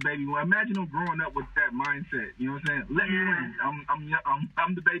 let the baby win. Imagine them growing up with that mindset. You know what I'm saying? Let me win.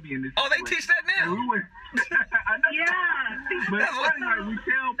 I'm the baby in this. Oh, they teach that now. I know. Yeah. But it's funny,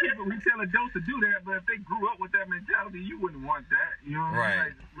 we tell adults to do that, but if they grew up with that mentality, you wouldn't want that. You know what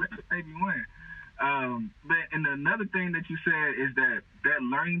I mean? Let the baby win. And another thing that you said is that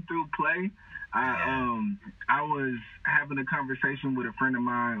learning through play. I was having a conversation with a friend of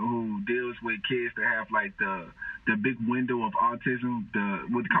mine who deals with kids that have the big window of autism,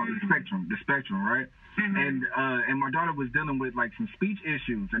 what they call it, the spectrum, right? And my daughter was dealing with some speech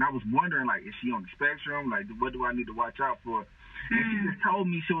issues, and I was wondering is she on the spectrum? What do I need to watch out for? And she just told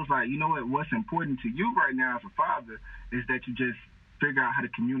me, she was like, you know what? What's important to you right now as a father is that you just figure out how to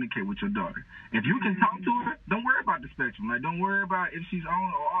communicate with your daughter. If you can talk to her, don't worry about the spectrum. Don't worry about if she's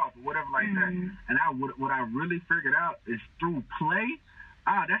on or off or whatever that. And what I really figured out is through play,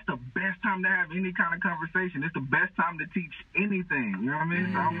 that's the best time to have any kind of conversation. It's the best time to teach anything. You know what I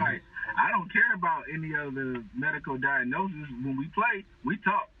mean? So I'm like, I don't care about any of the medical diagnosis. When we play, we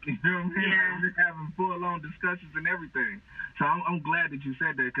talk. You know what I mean? Yeah. We're having full-on discussions and everything. So I'm glad that you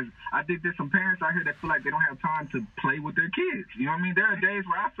said that, because I think there's some parents out here that feel like they don't have time to play with their kids. You know what I mean? There are days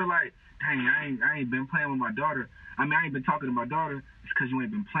where I feel like, dang, I ain't been playing with my daughter. I ain't been talking to my daughter. It's because you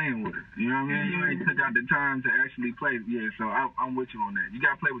ain't been playing with her. You know what I mean? You ain't took out the time to actually play. Yeah, so I'm with you on that. You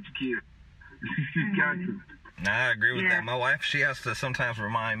got to play with your kids. You got to. Nah, I agree with that. My wife, she has to sometimes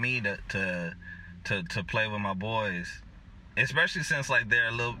remind me to play with my boys, especially since they're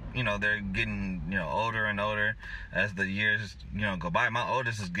a little, they're getting older and older as the years go by. My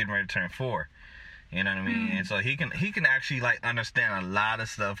oldest is getting ready to turn 4. You know what I mean? And so he can actually understand a lot of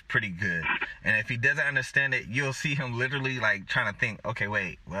stuff pretty good. And if he doesn't understand it, you'll see him literally trying to think, okay,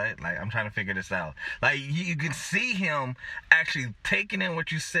 wait, what? I'm trying to figure this out. You can see him actually taking in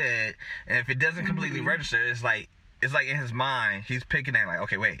what you said, and if it doesn't completely register, it's like in his mind, he's picking at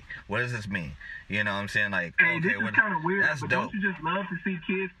okay, wait, what does this mean? You know what I'm saying? Hey, okay, this is kind of weird, that's but dope. don't you just love to see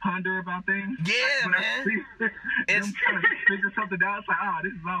kids ponder about things? Yeah, man. It's trying to figure something out. It's like,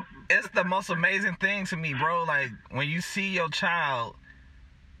 this is awesome. It's the most amazing thing to me, bro. When you see your child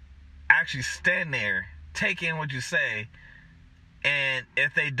actually stand there, take in what you say, and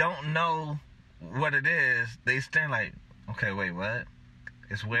if they don't know what it is, they stand okay, wait, what?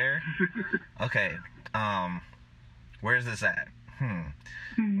 It's where? Okay, where's this at?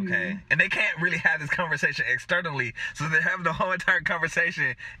 Okay. And they can't really have this conversation externally, so they're having the whole entire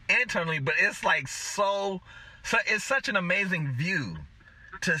conversation internally, but it's so it's such an amazing view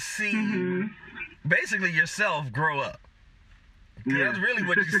to see basically yourself grow up. Yeah. That's really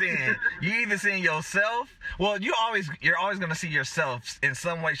what you're seeing. You're either seeing yourself, you're always going to see yourself in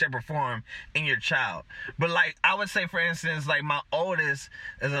some way, shape, or form in your child. But I would say, for instance, my oldest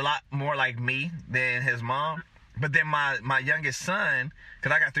is a lot more like me than his mom. But then my youngest son,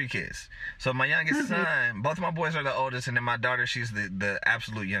 because I got 3 kids. So my youngest son, both of my boys are the oldest, and then my daughter, she's the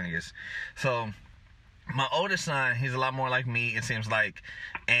absolute youngest. So my oldest son, he's a lot more like me, it seems like.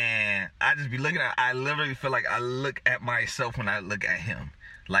 And I just be looking I literally feel like I look at myself when I look at him.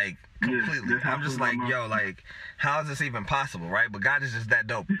 Like, completely. that's how I'm just I like, feel yo, about like, how is this even possible, right? But God is just that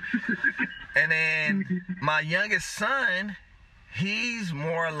dope. And then my youngest son, he's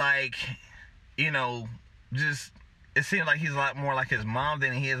more like, you know, just, it seems like he's a lot more like his mom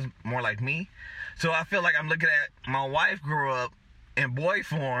than he is more like me. So I feel like I'm looking at my wife grew up in boy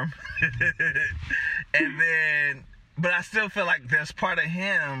form. And then, but I still feel like there's part of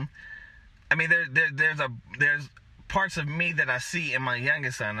him. I mean, there's parts of me that I see in my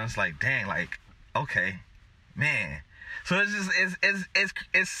youngest son. And it's like, dang, like, okay, man. So it's just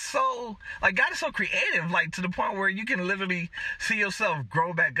it's so, like, God is so creative, like, to the point where you can literally see yourself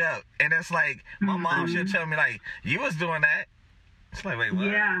grow back up. And it's like, my mom should tell me, like, you was doing that. It's like, wait, what?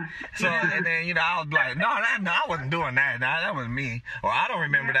 Yeah. So, and then, you know, I was like, no, I wasn't doing that. Nah, that was me. Or I don't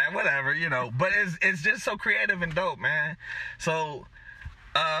remember that, whatever, you know. But it's just so creative and dope, man. So,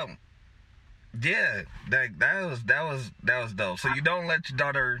 yeah, that was dope. So you don't let your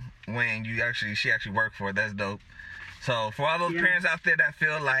daughter win. She actually worked for it. That's dope. So for all those parents out there that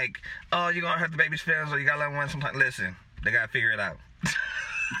feel like, oh, you're gonna hurt the baby's feelings or you gotta let them win sometime, listen, they gotta figure it out.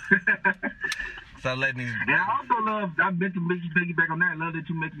 So letting these. And I also love, I bet to piggyback on that, I love that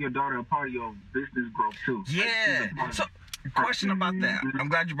you're making your daughter a part of your business growth too. Yeah. So, question about that. I'm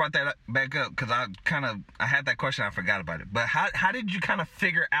glad you brought that back up because I had that question. I forgot about it. But how did you kind of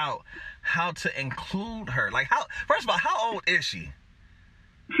figure out how to include her? Like, first of all, how old is she?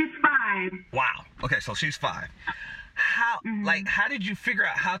 She's 5. Wow. Okay, so she's 5. How did you figure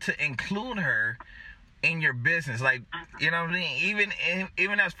out how to include her in your business? Like, you know what I mean?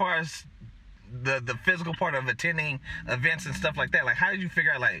 Even as far as the physical part of attending events and stuff like that. Like, how did you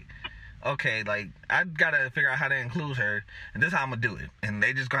figure out, like, okay, like, I gotta figure out how to include her, and this is how I'm gonna do it, and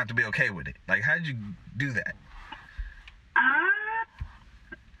they just gonna have to be okay with it. Like, how did you do that?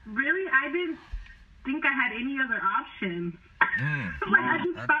 Really, I didn't think I had any other options. Like, I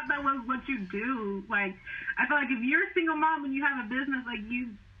just thought that was what you do. Like, I feel like if you're a single mom and you have a business, like, you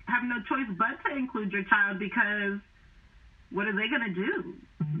have no choice but to include your child because what are they gonna do?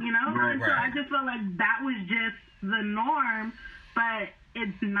 You know? Right, and so I just felt like that was just the norm, but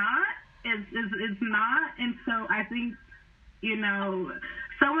it's not. It's not. And so I think, you know,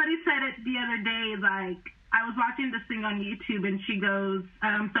 somebody said it the other day, like, I was watching this thing on YouTube and she goes,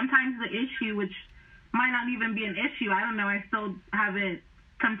 sometimes the issue, which might not even be an issue, I don't know, I still haven't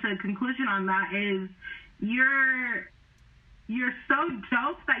come to a conclusion on that, is you're so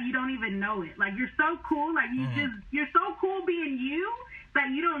dope that you don't even know it. Like, you're so cool, like, you're so cool being you that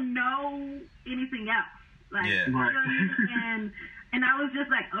you don't know anything else. Like, yeah. You know what I mean? And I was just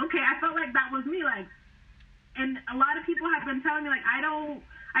like, okay, I felt like that was me. Like, and a lot of people have been telling me, like,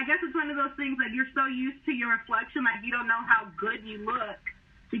 I guess it's one of those things, like, you're so used to your reflection, like, you don't know how good you look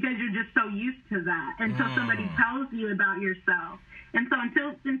because you're just so used to that until somebody tells you about yourself. And so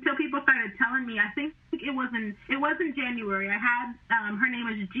until people started telling me, I think it was in January, I had, her name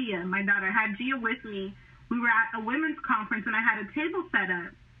is Gia, my daughter. I had Gia with me. We were at a women's conference, and I had a table set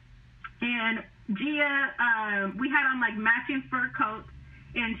up. And Gia, we had on, like, matching fur coats,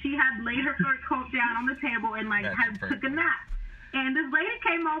 and she had laid her fur coat down on the table and, like, took a nap. And this lady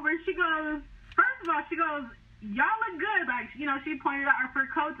came over, and she goes, first of all, she goes, y'all look good. Like, you know, she pointed out our fur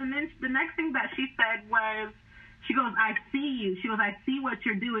coats, and then the next thing that she said was, she goes, I see you. She goes, I see what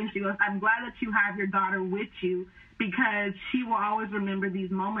you're doing. She goes, I'm glad that you have your daughter with you because she will always remember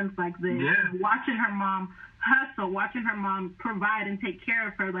these moments like this. Yeah. Watching her mom hustle, watching her mom provide and take care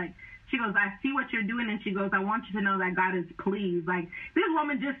of her. Like, she goes, I see what you're doing, and she goes, I want you to know that God is pleased. Like, this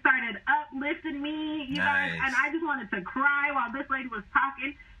woman just started uplifting me, you guys, and I just wanted to cry while this lady was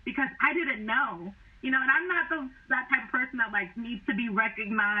talking because I didn't know. You know, and I'm not that type of person that, like, needs to be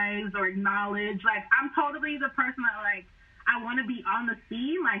recognized or acknowledged. Like, I'm totally the person that, like, I want to be on the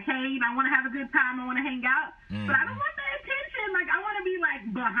scene. Like, hey, you know, I want to have a good time. I want to hang out. But I don't want the attention. Like, I want to be,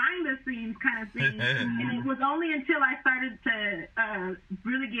 like, behind the scenes kind of thing. And it was only until I started to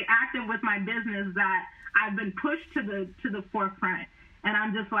really get active with my business that I've been pushed to the forefront. And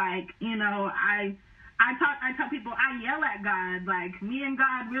I'm just like, you know, I tell people, I yell at God. Like, me and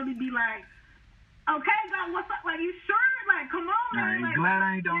God really be like, okay, God, what's up? Like, you sure? Like, come on, man. Like, glad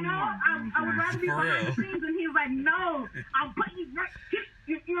I ain't the you only know, one. I would rather be behind the scenes. And he's like, no, I'll put you right.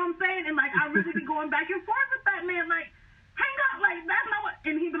 You know what I'm saying? And, like, I really be going back and forth with that man. Like, hang up. Like, that's not what.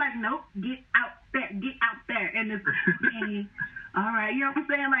 And he'd be like, nope, get out there. Get out there. And it's, okay, all right. You know what I'm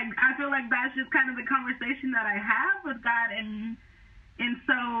saying? Like, I feel like that's just kind of the conversation that I have with God. And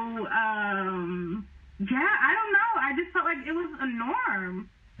so, yeah, I don't know. I just felt like it was a norm.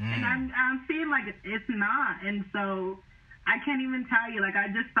 And I'm seeing like it's not, and so I can't even tell you. Like, I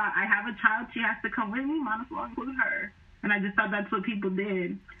just thought, I have a child, she has to come with me, might as well include her. And I just thought that's what people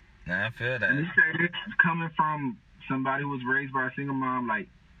did. Nah, I feel that. And you say this coming from somebody who was raised by a single mom, like,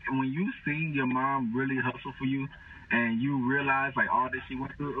 when you see your mom really hustle for you and you realize, like, all that she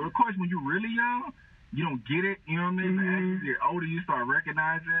went through, of course, when you're really young, you don't get it, you know what I mean? But as you get older, you start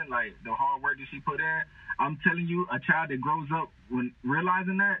recognizing, like, the hard work that she put in. I'm telling you, a child that grows up when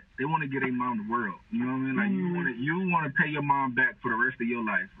realizing that, they want to give their mom the world. You know what I mean? Like, you want to pay your mom back for the rest of your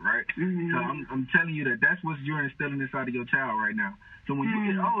life, right? So I'm telling you that's what you're instilling inside of your child right now. So when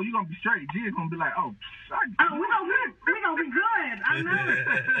you get old, you're going to be straight. G's going to be like, oh, we're gonna be good. I know it.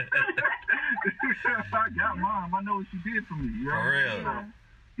 I got mom. I know what she did for me. You know? For real. So,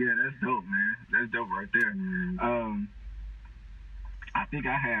 yeah, that's dope, man. That's dope right there. I think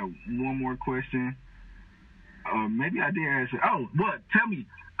I had one more question. Maybe I did answer. Oh, what? Tell me.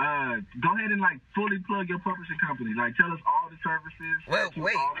 Go ahead and like fully plug your publishing company. Like, tell us all the services. Well,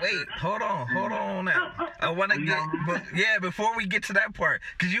 wait. Hold on now. I want to get, before we get to that part,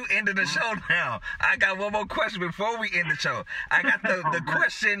 because you ended the show now. I got one more question before we end the show. I got the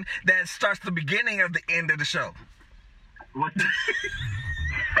question that starts the beginning of the end of the show. What's that?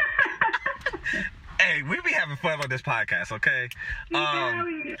 Hey, we be having fun on this podcast, okay?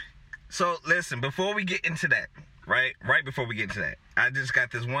 So listen, before we get into that, right before we get into that, I just got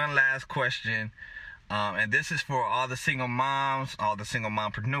this one last question, and this is for all the single moms, all the single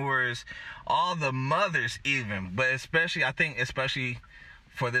mompreneurs, all the mothers even, but especially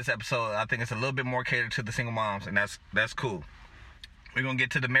for this episode, I think it's a little bit more catered to the single moms, and that's cool. We're gonna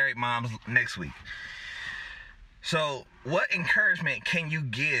get to the married moms next week. So what encouragement can you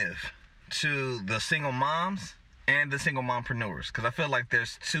give to the single moms and the single mompreneurs? Because I feel like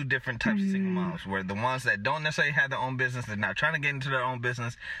there's two different types of single moms, where the ones that don't necessarily have their own business, they're not trying to get into their own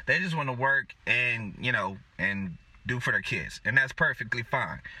business, they just want to work and and do for their kids, and that's perfectly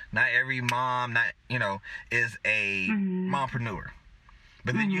fine. Not every mom is a mompreneur,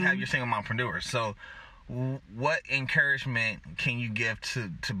 but then you have your single mompreneurs. So what encouragement can you give to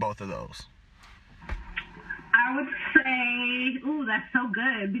both of those? I would say, that's so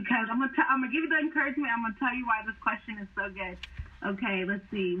good, because I'm gonna give you the encouragement. I'm gonna tell you why this question is so good. Okay, let's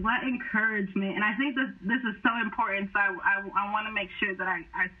see. What encouragement? And I think this is so important, so I want to make sure that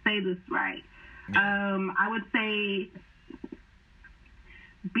I say this right. I would say,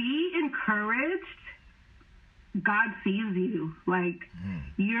 be encouraged. God sees you. Like,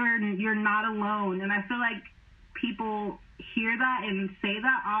 you're not alone. And I feel like people hear that and say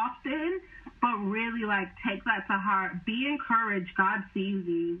that often, but really, like, take that to heart. Be encouraged. God sees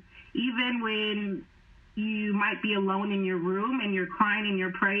you. Even when you might be alone in your room and you're crying and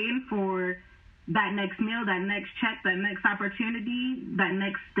you're praying for that next meal, that next check, that next opportunity, that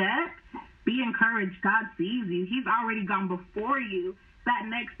next step, be encouraged. God sees you. He's already gone before you. That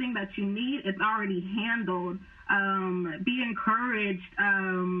next thing that you need is already handled. Be encouraged.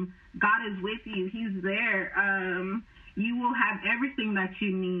 God is with you. He's there. You will have everything that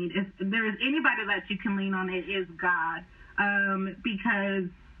you need. If there is anybody that you can lean on, it is God. Because,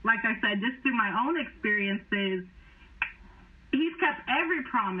 like I said, just through my own experiences, He's kept every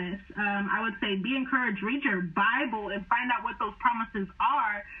promise. I would say be encouraged. Read your Bible and find out what those promises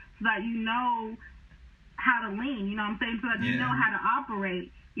are, so that you know how to lean. You know what I'm saying? So that you know how to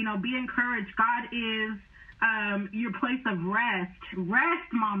operate. Be encouraged. God is your place of rest.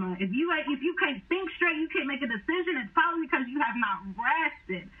 Rest, mama. If you can't think straight, you can't make a decision, it's probably because you have not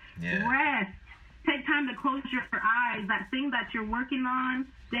rested. Rest. Take time to close your eyes. That thing that you're working on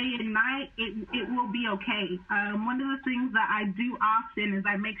day and night, it will be okay. One of the things that I do often is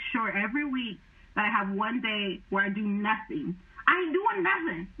I make sure every week that I have one day where I do nothing. I ain't doing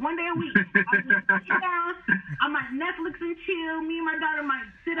nothing. One day a week. I'll just sit down. I might Netflix and chill. Me and my daughter might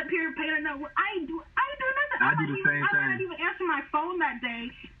sit up here and paint a note. I ain't do nothing. I do the same thing. I might not even answer my phone that day,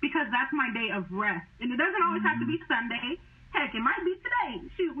 because that's my day of rest. And it doesn't always have to be Sunday. Heck, it might be today.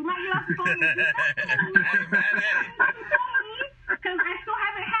 Shoot, we might get off the phone and do because I still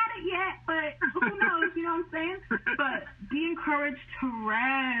haven't had it yet, but who knows, you know what I'm saying? But be encouraged to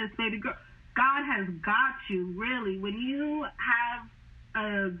rest, baby girl. God has got you, really. When you have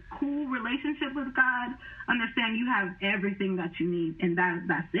a cool relationship with God, understand you have everything that you need, and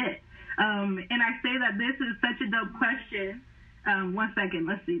that's it. And I say that this is such a dope question. 1 second,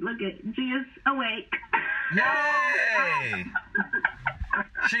 let's see. Look at Gia's awake. Yay!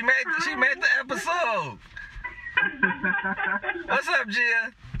 She made the episode. What's up,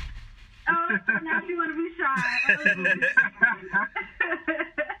 Gia? Oh, now she want to be shy.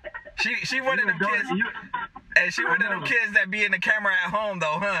 She one of them kids. And she one of them kids that be in the camera at home,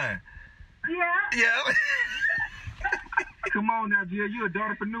 though, huh? Yeah. Yeah. Come on now, Gia. You a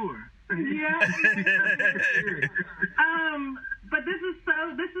daughterpreneur. But this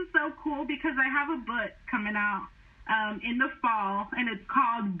is so cool because I have a book coming out in the fall, and it's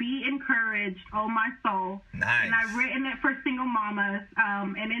called Be Encouraged, Oh My Soul. Nice. And I've written it for single mamas,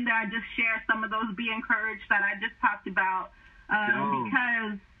 and in there I just share some of those Be Encouraged that I just talked about,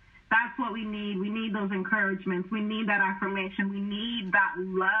 because that's what we need. We need those encouragements. We need that affirmation. We need that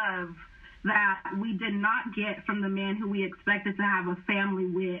love that we did not get from the man who we expected to have a family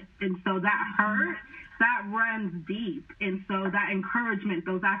with. And so that hurt, that runs deep. And so that encouragement,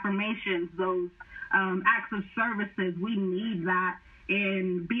 those affirmations, those acts of services, we need that.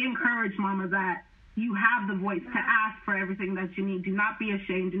 And be encouraged, mama, that you have the voice to ask for everything that you need. Do not be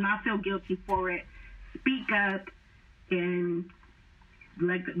ashamed. Do not feel guilty for it. Speak up and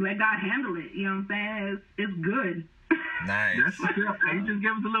let God handle it. You know what I'm saying? It's good. Nice. That's what's up. You just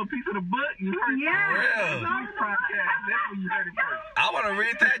give us a little piece of the book. You heard it. Real. That's when you heard it first. I want to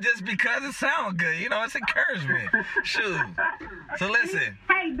read that just because it sounds good. You know, it's encouragement. Shoot. So listen.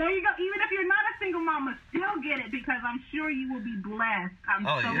 Hey, there you go. Even if you're not a single mama, still get it because I'm sure you will be blessed. I'm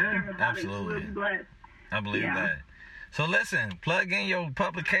so sure about it. You will be blessed. I believe that. So listen, plug in your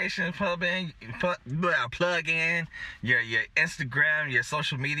publications, plug in your Instagram, your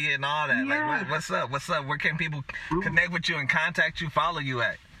social media, and all that. Yeah. Like, what's up? Where can people connect with you and contact you, follow you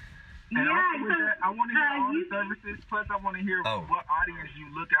at? And also with that, I want to hear all the services. Plus, I want to hear what audience you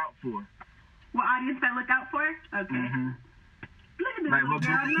look out for. What audience I look out for? Okay. Mm-hmm. Look at this Like, little what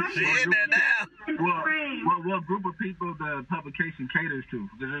girl. group, She in there now. what group of people the publication caters to?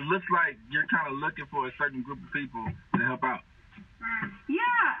 Because it looks like you're kind of looking for a certain group of people to help out.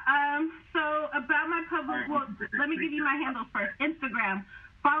 Yeah. So about my public, well, let me give you my handles first. Instagram.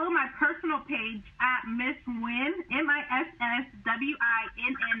 Follow my personal page at Miss Wynn, MISSWINN_.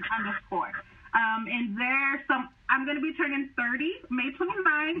 And there, I'm going to be turning 30, May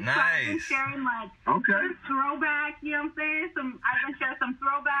 29th. Nice. So I've been sharing, throwback, you know what I'm saying? I've been sharing some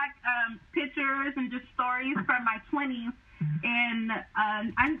throwback pictures and just stories from my 20s. And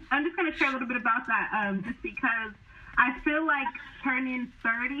I'm just going to share a little bit about that just because I feel like turning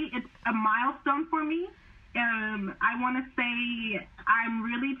 30, it's a milestone for me. I want to say I'm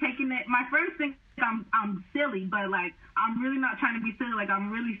really taking it. My friends think I'm silly, but I'm really not trying to be silly.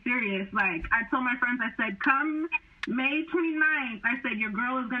 I'm really serious. I told my friends, I said, come May 29th, I said, your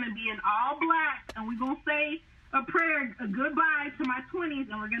girl is going to be in all black, and we're going to say a prayer, a goodbye to my 20s,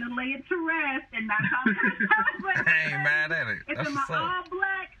 and we're going to lay it to rest, and that's how I'm going to celebrate. I ain't mad at it. It's in my all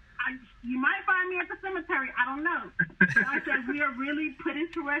black. You might find me at the cemetery. I don't know. So I said, we are really putting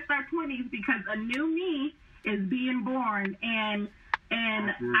to rest our 20s because a new me is being born, and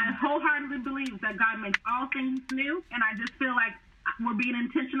I wholeheartedly believe that God makes all things new, and I just feel like we're being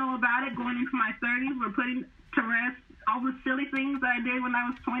intentional about it. Going into my 30s, we're putting to rest all the silly things that I did when I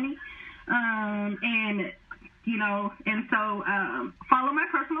was 20, and so follow my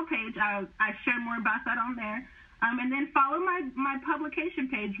personal page. I share more about that on there, and then follow my publication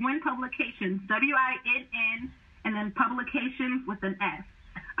page, Wynn Publications, WINN, and then Publications with an S.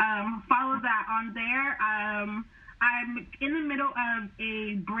 Follow that on there. I'm in the middle of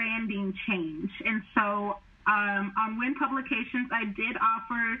a branding change, and so on Wynn Publications, I did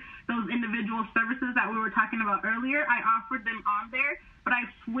offer those individual services that we were talking about earlier. I offered them on there, but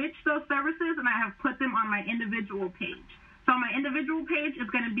I've switched those services and I have put them on my individual page. So my individual page is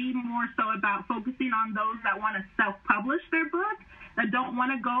going to be more so about focusing on those that want to self-publish their book, that don't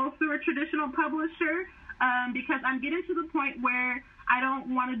want to go through a traditional publisher, because I'm getting to the point where I don't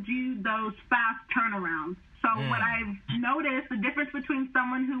want to do those fast turnarounds. So what I've noticed, the difference between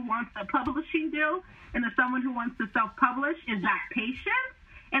someone who wants a publishing deal and someone who wants to self-publish is that patience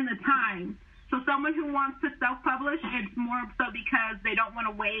and the time. So someone who wants to self-publish, it's more so because they don't want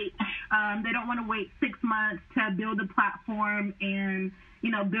to wait. They don't want to wait 6 months to build a platform and,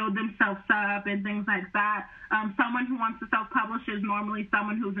 build themselves up and things like that. Someone who wants to self-publish is normally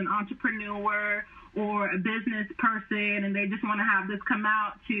someone who's an entrepreneur or a business person, and they just want to have this come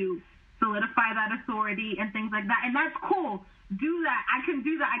out to solidify that authority and things like that. And that's cool. Do that. I can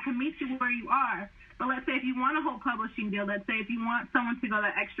do that. I can meet you where you are. But let's say if you want a whole publishing deal, let's say if you want someone to go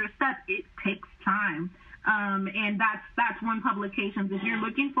that extra step, it takes time. And that's Wynn Publications. If you're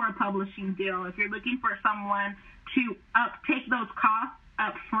looking for a publishing deal, if you're looking for someone to take those costs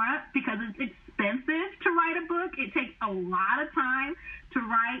up front, because it's expensive to write a book. It takes a lot of time to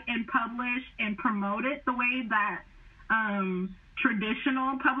write and publish and promote it the way that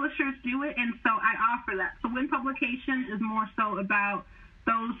traditional publishers do it, and so I offer that. So Wynn Publications is more so about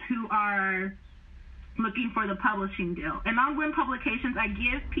those who are looking for the publishing deal. And on Wynn Publications, I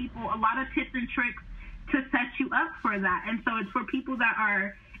give people a lot of tips and tricks to set you up for that. And so it's for people that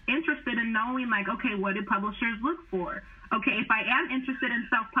are interested in knowing, like, okay, what do publishers look for? Okay, if I am interested in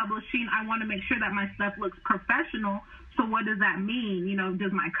self-publishing, I want to make sure that my stuff looks professional. So what does that mean? You know,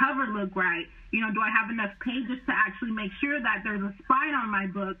 does my cover look right? You know, do I have enough pages to actually make sure that there's a spine on my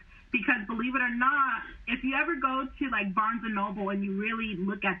book? Because believe it or not, if you ever go to like Barnes & Noble and you really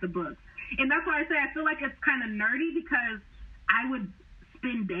look at the books, and that's why I say I feel like it's kind of nerdy, because I would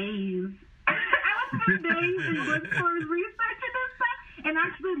spend days in bookstores researching this stuff and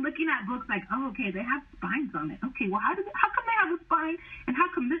actually looking at books like, oh, okay, they have spines on it. Okay, well, how come they have a spine and how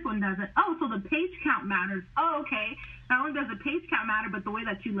come this one doesn't? Oh, so the page count matters. Oh, okay. Not only does the page count matter, but the way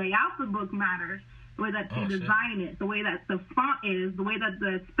that you lay out the book matters, the way that you design it, the way that the font is, the way that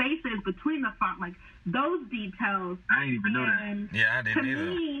the space is between the font, like those details. I didn't even know that. Yeah, I didn't either.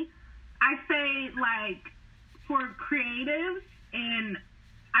 To me, I say, like, for creatives, and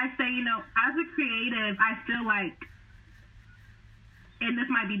I say, you know, as a creative, I feel like, and this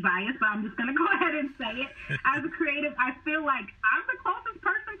might be biased, but I'm just going to go ahead and say it. As a creative, I feel like I'm the closest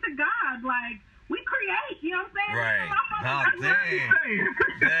person to God. Like, we create, you know what I'm saying? Right. Oh, dang.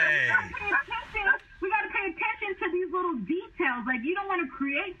 We got to pay attention to these little details. Like, you don't want to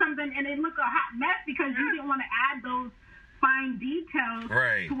create something and it look a hot mess because you didn't want to add those fine details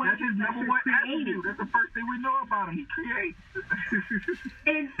to what That's his number one attribute. That's the first thing we know about him. He creates.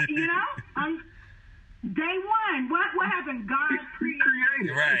 And, you know, day one, what happened? God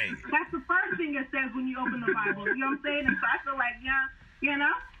created. Right. That's the first thing it says when you open the Bible. You know what I'm saying? And so I feel like, yeah, you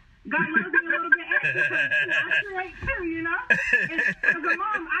know, God loves me a little bit extra because I create too, you know? And as a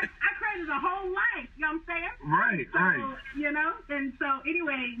mom, I created a whole life, you know what I'm saying? Right, so, you know, and so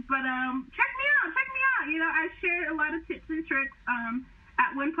anyway, but check me out. You know, I share a lot of tips and tricks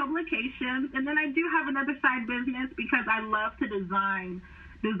at Win Publications, and then I do have another side business because I love to design.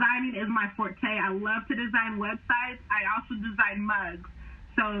 Designing is my forte. I love to design websites. I also design mugs.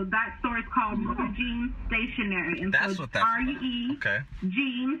 So that store is called Jeans Stationery. And that's so what that's REE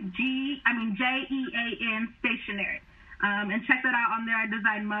Jeans, Jean Stationery. And check that out on there. I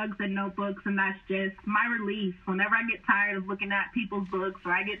design mugs and notebooks, and that's just my release. Whenever I get tired of looking at people's books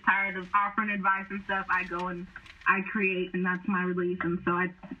or I get tired of offering advice and stuff, I go and I create, and that's my release. And so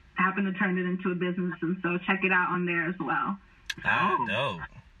I happen to turn it into a business, and so check it out on there as well. Oh, dope.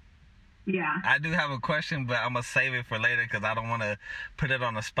 Yeah. I do have a question, but I'm gonna save it for later because I don't want to put it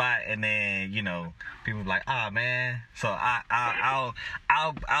on the spot, and then you know people be like, man. So I'll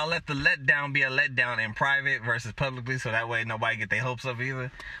let the letdown be a letdown in private versus publicly, so that way nobody get their hopes up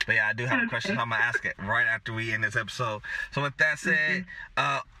either. But yeah, I do have a question. So I'm gonna ask it right after we end this episode. So with that said,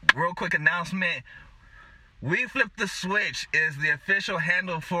 real quick announcement. We Flip the Switch is the official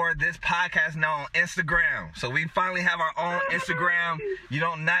handle for this podcast now on Instagram. So we finally have our own Instagram. You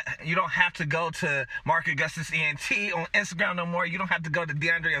don't have to go to Mark Augustus ENT on Instagram no more. You don't have to go to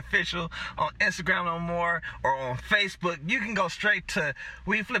DeAndre Official on Instagram no more or on Facebook. You can go straight to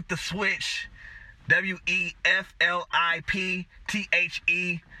We Flip the Switch, WEFLIPTHE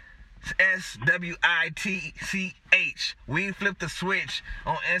SWITCH. We Flip the Switch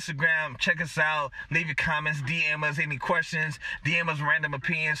on Instagram. Check us out. Leave your comments. DM us any questions. DM us random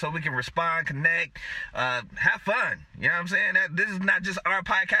opinions so we can respond, connect, have fun. You know what I'm saying? This is not just our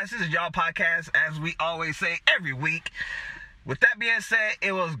podcast. This is y'all podcast, as we always say every week. With that being said,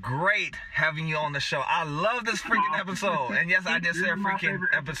 it was great having you on the show. I love this freaking episode. And yes, I just said freaking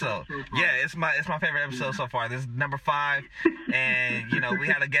episode. Yeah, it's my favorite episode so far. This is number 5. And, you know, we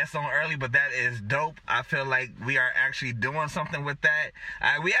had a guest on early, but that is dope. I feel like we are actually doing something with that.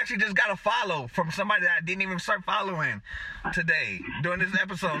 We actually just got a follow from somebody that I didn't even start following today during this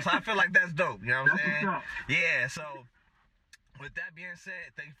episode. So I feel like that's dope. You know what I'm saying? Yeah, so with that being said,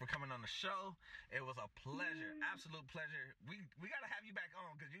 thank you for coming on the show. It was a pleasure, absolute pleasure. We got to have you back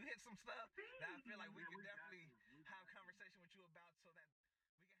on because you hit some stuff that I feel like we could definitely have a conversation with you about so that we can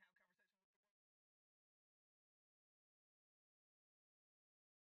have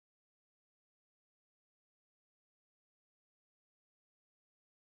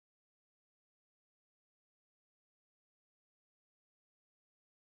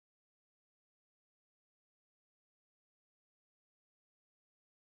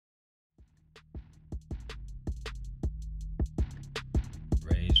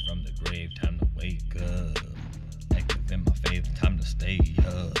Raised from the grave, time to wake up. Active in my faith, time to stay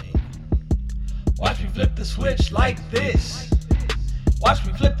up. Watch me flip the switch like this. Watch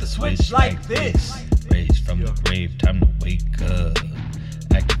me flip the switch like this. Raised from the grave, time to wake up.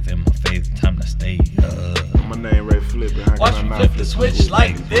 Active in my faith, time to stay up. My name Ray Flippin'. Watch me flip the switch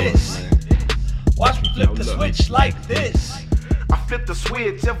like this. Watch me flip the switch like this. I flipped the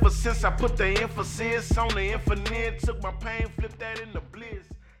switch ever since I put the emphasis on the infinite. Took my pain, flipped that into bliss.